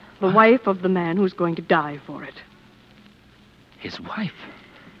Jeremy, the wife of the man who's going to die for it. His wife?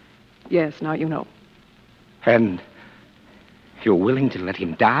 Yes, now you know. And you're willing to let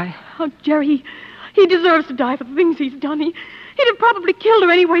him die? Oh, Jerry, he deserves to die for the things he's done. He'd have probably killed her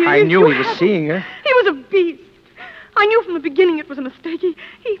anyway. I knew he was seeing her. He was a beast. I knew from the beginning it was a mistake.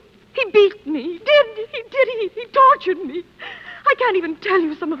 He beat me. He did. He tortured me. I can't even tell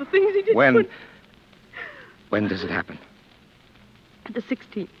you some of the things he did. When does it happen? The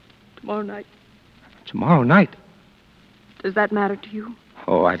 16th, tomorrow night. Tomorrow night? Does that matter to you?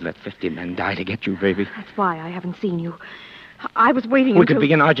 Oh, I'd let 50 men die to get you, baby. That's why I haven't seen you. I was waiting We could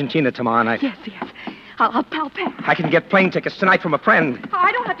be in Argentina tomorrow night. Yes. I'll pack. I can get plane tickets tonight from a friend.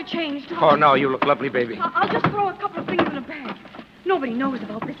 I don't have to change. Oh, no, you look lovely, baby. I'll just throw a couple of things in a bag. Nobody knows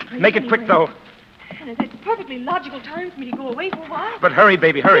about this place. Make it quick, though. And it's perfectly logical time for me to go away for a while. But hurry,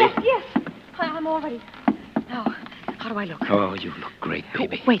 baby, hurry. Yes. I'm all ready. Now, How do I look? Oh, you look great,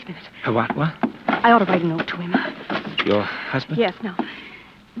 baby. Oh, wait a minute. What? I ought to write a note to him. Your husband? Yes, now.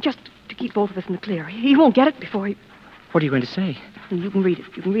 Just to keep both of us in the clear. He won't get it before he... What are you going to say? You can read it.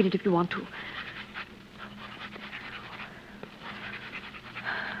 You can read it if you want to.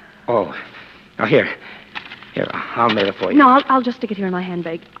 Oh. Now, here. Here, I'll mail it for you. No, I'll just stick it here in my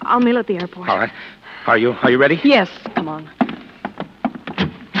handbag. I'll mail it at the airport. All right. Are you ready? Yes, come on.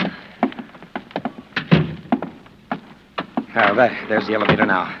 There's the elevator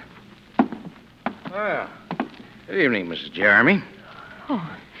now. Well, good evening, Mrs. Jeremy.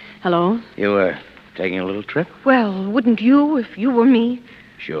 Oh, hello. You, taking a little trip? Well, wouldn't you if you were me?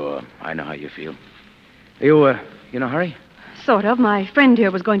 Sure, I know how you feel. You in a hurry? Sort of. My friend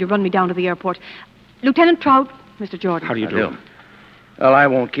here was going to run me down to the airport. Lieutenant Trout, Mr. Jordan. How do you do? Well, I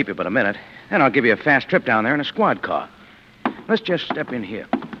won't keep you but a minute. Then I'll give you a fast trip down there in a squad car. Let's just step in here.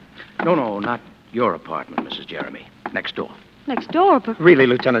 No, not your apartment, Mrs. Jeremy. Next door. Next door, but... Really,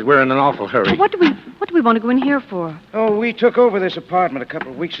 Lieutenant, we're in an awful hurry. What do we want to go in here for? Oh, we took over this apartment a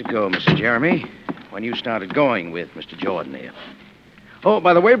couple of weeks ago, Mrs. Jeremy, when you started going with Mr. Jordan here. Oh,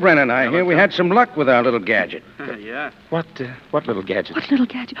 by the way, Brennan, I hear we had some luck with our little gadget. Yeah. What little gadget? What little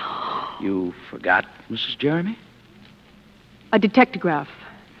gadget? You forgot, Mrs. Jeremy? A detectograph.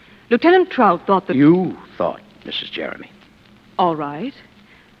 Lieutenant Trout thought that... You thought, Mrs. Jeremy. All right.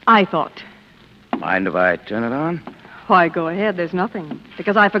 I thought. Mind if I turn it on? Why, go ahead. There's nothing.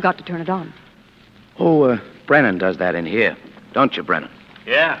 Because I forgot to turn it on. Oh, Brennan does that in here. Don't you, Brennan?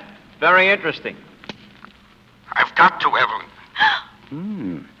 Yeah. Very interesting. I've got to,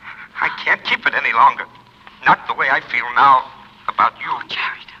 Evelyn. I can't keep it any longer. Not the way I feel now about you.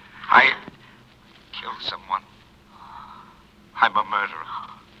 Jared. I killed someone. I'm a murderer.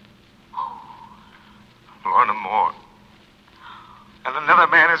 Lorna Moore. And another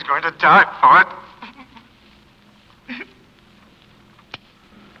man is going to die for it.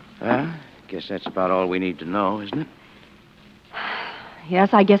 Well, guess that's about all we need to know, isn't it? Yes,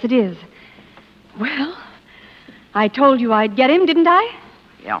 I guess it is. Well, I told you I'd get him, didn't I?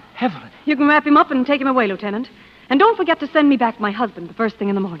 Yeah. Evelyn. You can wrap him up and take him away, Lieutenant. And don't forget to send me back my husband the first thing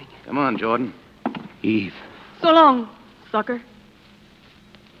in the morning. Come on, Jordan. Eve. So long, sucker.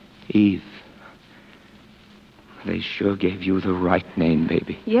 Eve. They sure gave you the right name,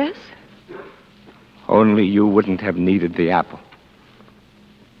 baby. Yes? Only you wouldn't have needed the apple.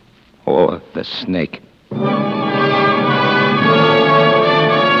 Or the snake.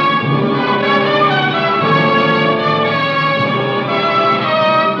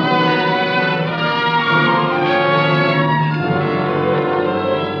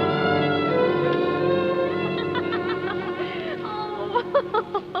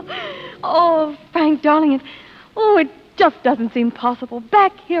 Oh, Frank, darling, it just doesn't seem possible.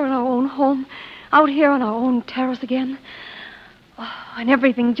 Back here in our own home, out here on our own terrace again. Oh, and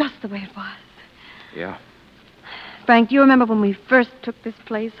everything just the way it was. Yeah. Frank, do you remember when we first took this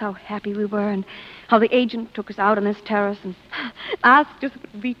place, how happy we were, and how the agent took us out on this terrace and asked us if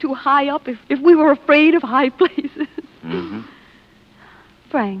it would be too high up, if we were afraid of high places? Mm-hmm.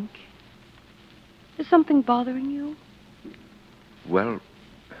 Frank, is something bothering you? Well,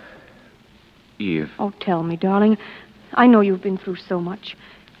 Eve. Oh, tell me, darling. I know you've been through so much.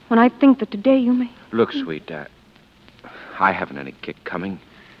 When I think that today you may... Look, sweet, I haven't any kick coming.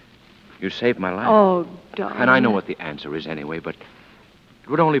 You saved my life. Oh, darling. And I know what the answer is anyway, but it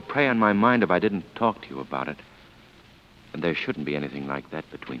would only prey on my mind if I didn't talk to you about it. And there shouldn't be anything like that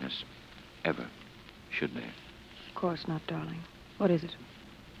between us. Ever. Should there? Of course not, darling. What is it?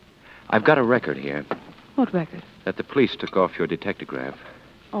 I've got a record here. What record? That the police took off your detectograph.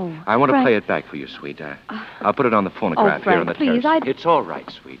 Oh, I want to Frank. play it back for you, sweet. I'll put it on the phonograph Frank, here on the please, terrace. It's all right,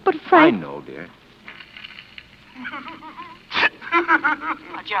 sweet. But, Frank... I know, dear.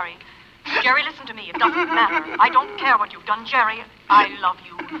 Jerry. Jerry, listen to me. It doesn't matter. I don't care what you've done, Jerry. I love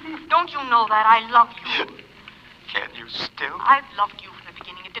you. Don't you know that? I love you. Can you still? I've loved you from the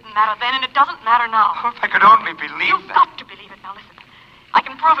beginning. It didn't matter then, and it doesn't matter now. Oh, if I could only believe You've that. got to believe it. Now, listen. I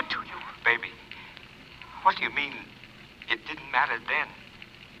can prove it to you. Baby, what do you mean it didn't matter then?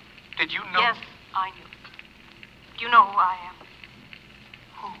 Did you know? Yes, I knew. Do you know who I am?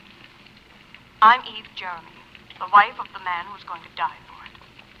 Who? I'm Eve Jeremy, the wife of the man who's going to die for it.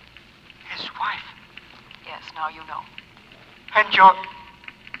 His wife? Yes, now you know. And you're...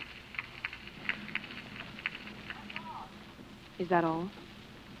 Is that all?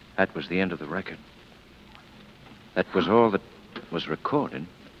 That was the end of the record. That was all that was recorded.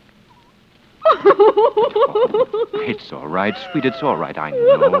 Oh, it's all right, sweet. It's all right. I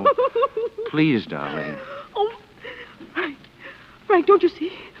know. Please, darling. Oh, Frank, don't you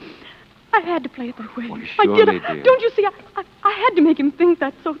see? I had to play it that way. Oh, I did. surely, dear. Don't you see? I had to make him think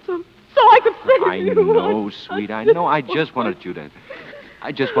that so I could save I you. know, sweet. I know. I just wanted you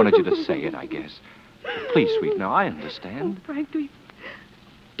to say it, I guess. Please, sweet, now, I understand. Oh, Frank, do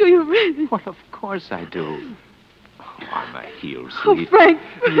you really? Well, of course I do. Oh, I'm a heel, Oh, sweet. Frank,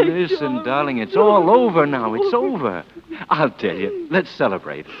 Listen, darling, it's all over now. It's over. I'll tell you. Let's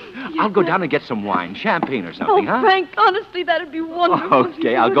celebrate. I'll go down and get some wine, champagne or something, Oh, huh? Frank, honestly, that'd be wonderful.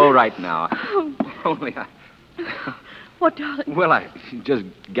 Okay, I'll go right now. Only What, darling? Well, I'm just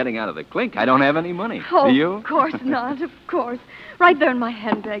getting out of the clink. I don't have any money. Oh, Do you? of course not, of course. Right there in my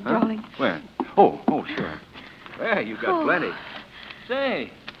handbag, Huh? darling. Where? Oh, sure. There, you've got Oh. plenty.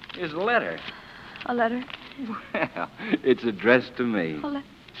 Say, here's a letter. A letter? Well, it's addressed to me.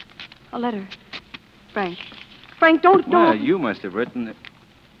 A letter. Frank. Frank, don't. Well, you must have written it.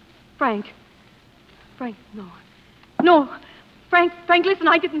 Frank. Frank, no. No. Frank, listen,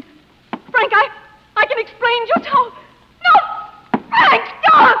 I didn't. Frank, I can explain just how. No! Frank,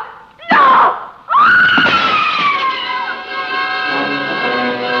 no! No!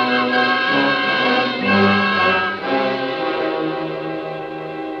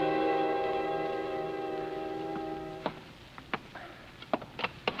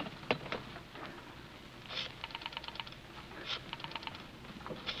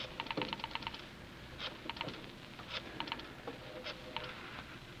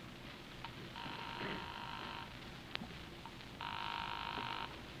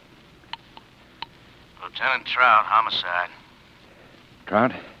 Lieutenant Trout, homicide.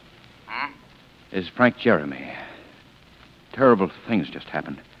 Trout? Hmm? Is Frank Jeremy. Terrible things just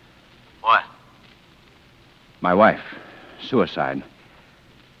happened. What? My wife, suicide.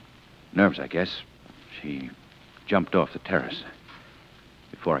 Nerves, I guess. She jumped off the terrace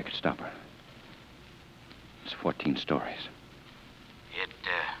before I could stop her. It's 14 stories. It,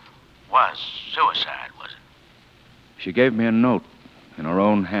 was suicide, was it? She gave me a note in her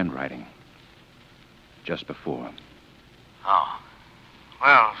own handwriting just before. Oh.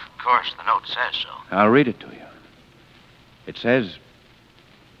 Well, of course, the note says so. I'll read it to you. It says,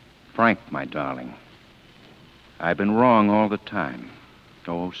 Frank, my darling, I've been wrong all the time.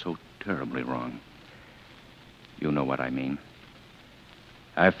 Oh, so terribly wrong. You know what I mean.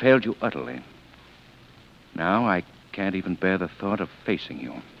 I've failed you utterly. Now I can't even bear the thought of facing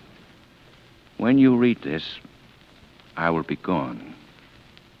you. When you read this, I will be gone.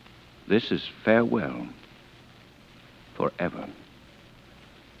 This is farewell. Forever.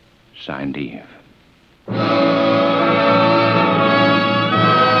 Signed, Eve.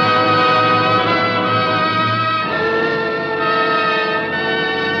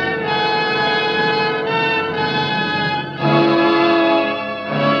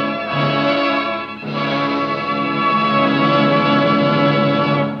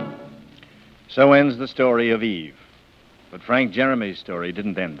 So ends the story of Eve. But Frank Jeremy's story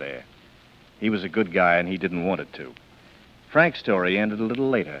didn't end there. He was a good guy, and he didn't want it to. Frank's story ended a little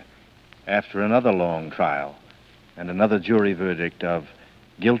later, after another long trial and another jury verdict of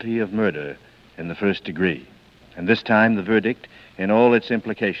guilty of murder in the first degree. And this time, the verdict, in all its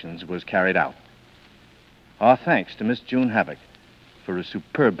implications, was carried out. Our thanks to Miss June Havoc for a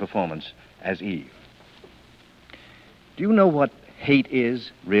superb performance as Eve. Do you know what hate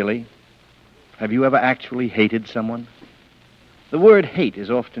is, really? Have you ever actually hated someone? The word hate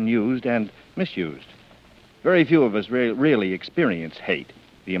is often used and misused. Very few of us really experience hate,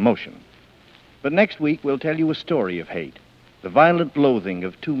 the emotion. But next week, we'll tell you a story of hate, the violent loathing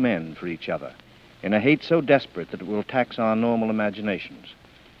of two men for each other, in a hate so desperate that it will tax our normal imaginations,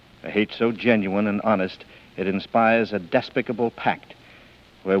 a hate so genuine and honest it inspires a despicable pact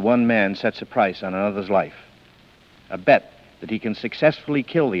where one man sets a price on another's life, a bet that he can successfully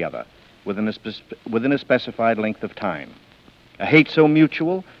kill the other within a specified length of time, a hate so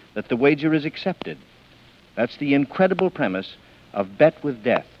mutual that the wager is accepted. That's the incredible premise of Bet with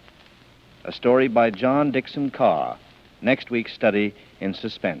Death, a story by John Dixon Carr, next week's study in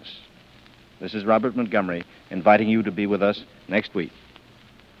suspense. This is Robert Montgomery inviting you to be with us next week.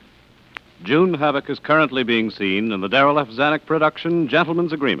 June Havoc is currently being seen in the Darrell F. Zanuck production,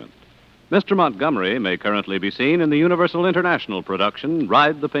 Gentleman's Agreement. Mr. Montgomery may currently be seen in the Universal International production,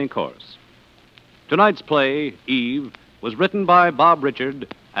 Ride the Pink Horse. Tonight's play, Eve, was written by Bob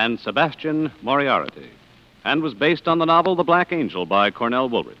Richard and Sebastian Moriarty, and was based on the novel The Black Angel by Cornell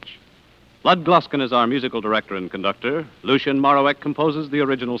Woolrich. Lud Gluskin is our musical director and conductor. Lucien Moraweck composes the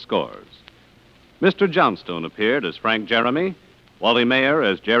original scores. Mr. Johnstone appeared as Frank Jeremy, Wally Mayer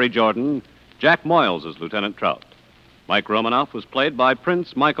as Jerry Jordan, Jack Moyles as Lieutenant Trout. Mike Romanoff was played by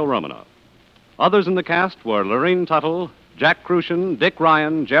Prince Michael Romanoff. Others in the cast were Lorene Tuttle, Jack Crucian, Dick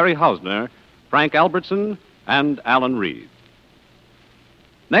Ryan, Jerry Hausner, Frank Albertson, and Alan Reed.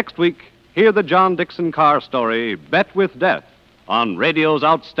 Next week, hear the John Dixon Carr story, Bet with Death, on radio's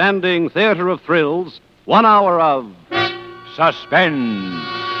outstanding theater of thrills, 1 hour of suspense.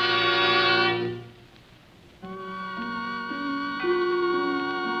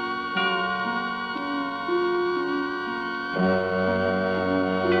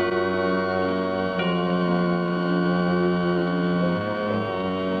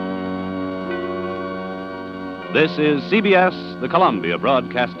 This is CBS, the Columbia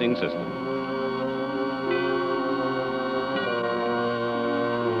Broadcasting System.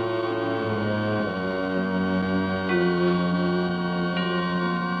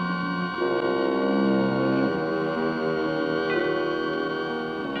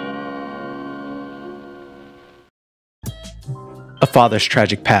 A father's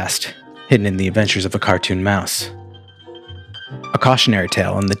tragic past, hidden in the adventures of a cartoon mouse. A cautionary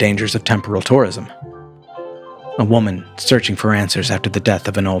tale on the dangers of temporal tourism. A woman searching for answers after the death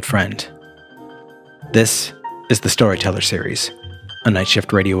of an old friend. This is the Storyteller Series, a Night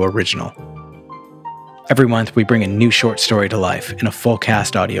Shift Radio original. Every month we bring a new short story to life in a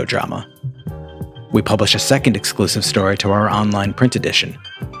full-cast audio drama. We publish a second exclusive story to our online print edition,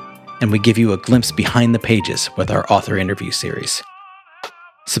 and we give you a glimpse behind the pages with our author interview series.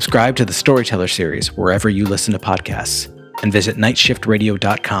 Subscribe to the Storyteller Series wherever you listen to podcasts, and visit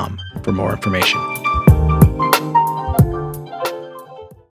nightshiftradio.com for more information.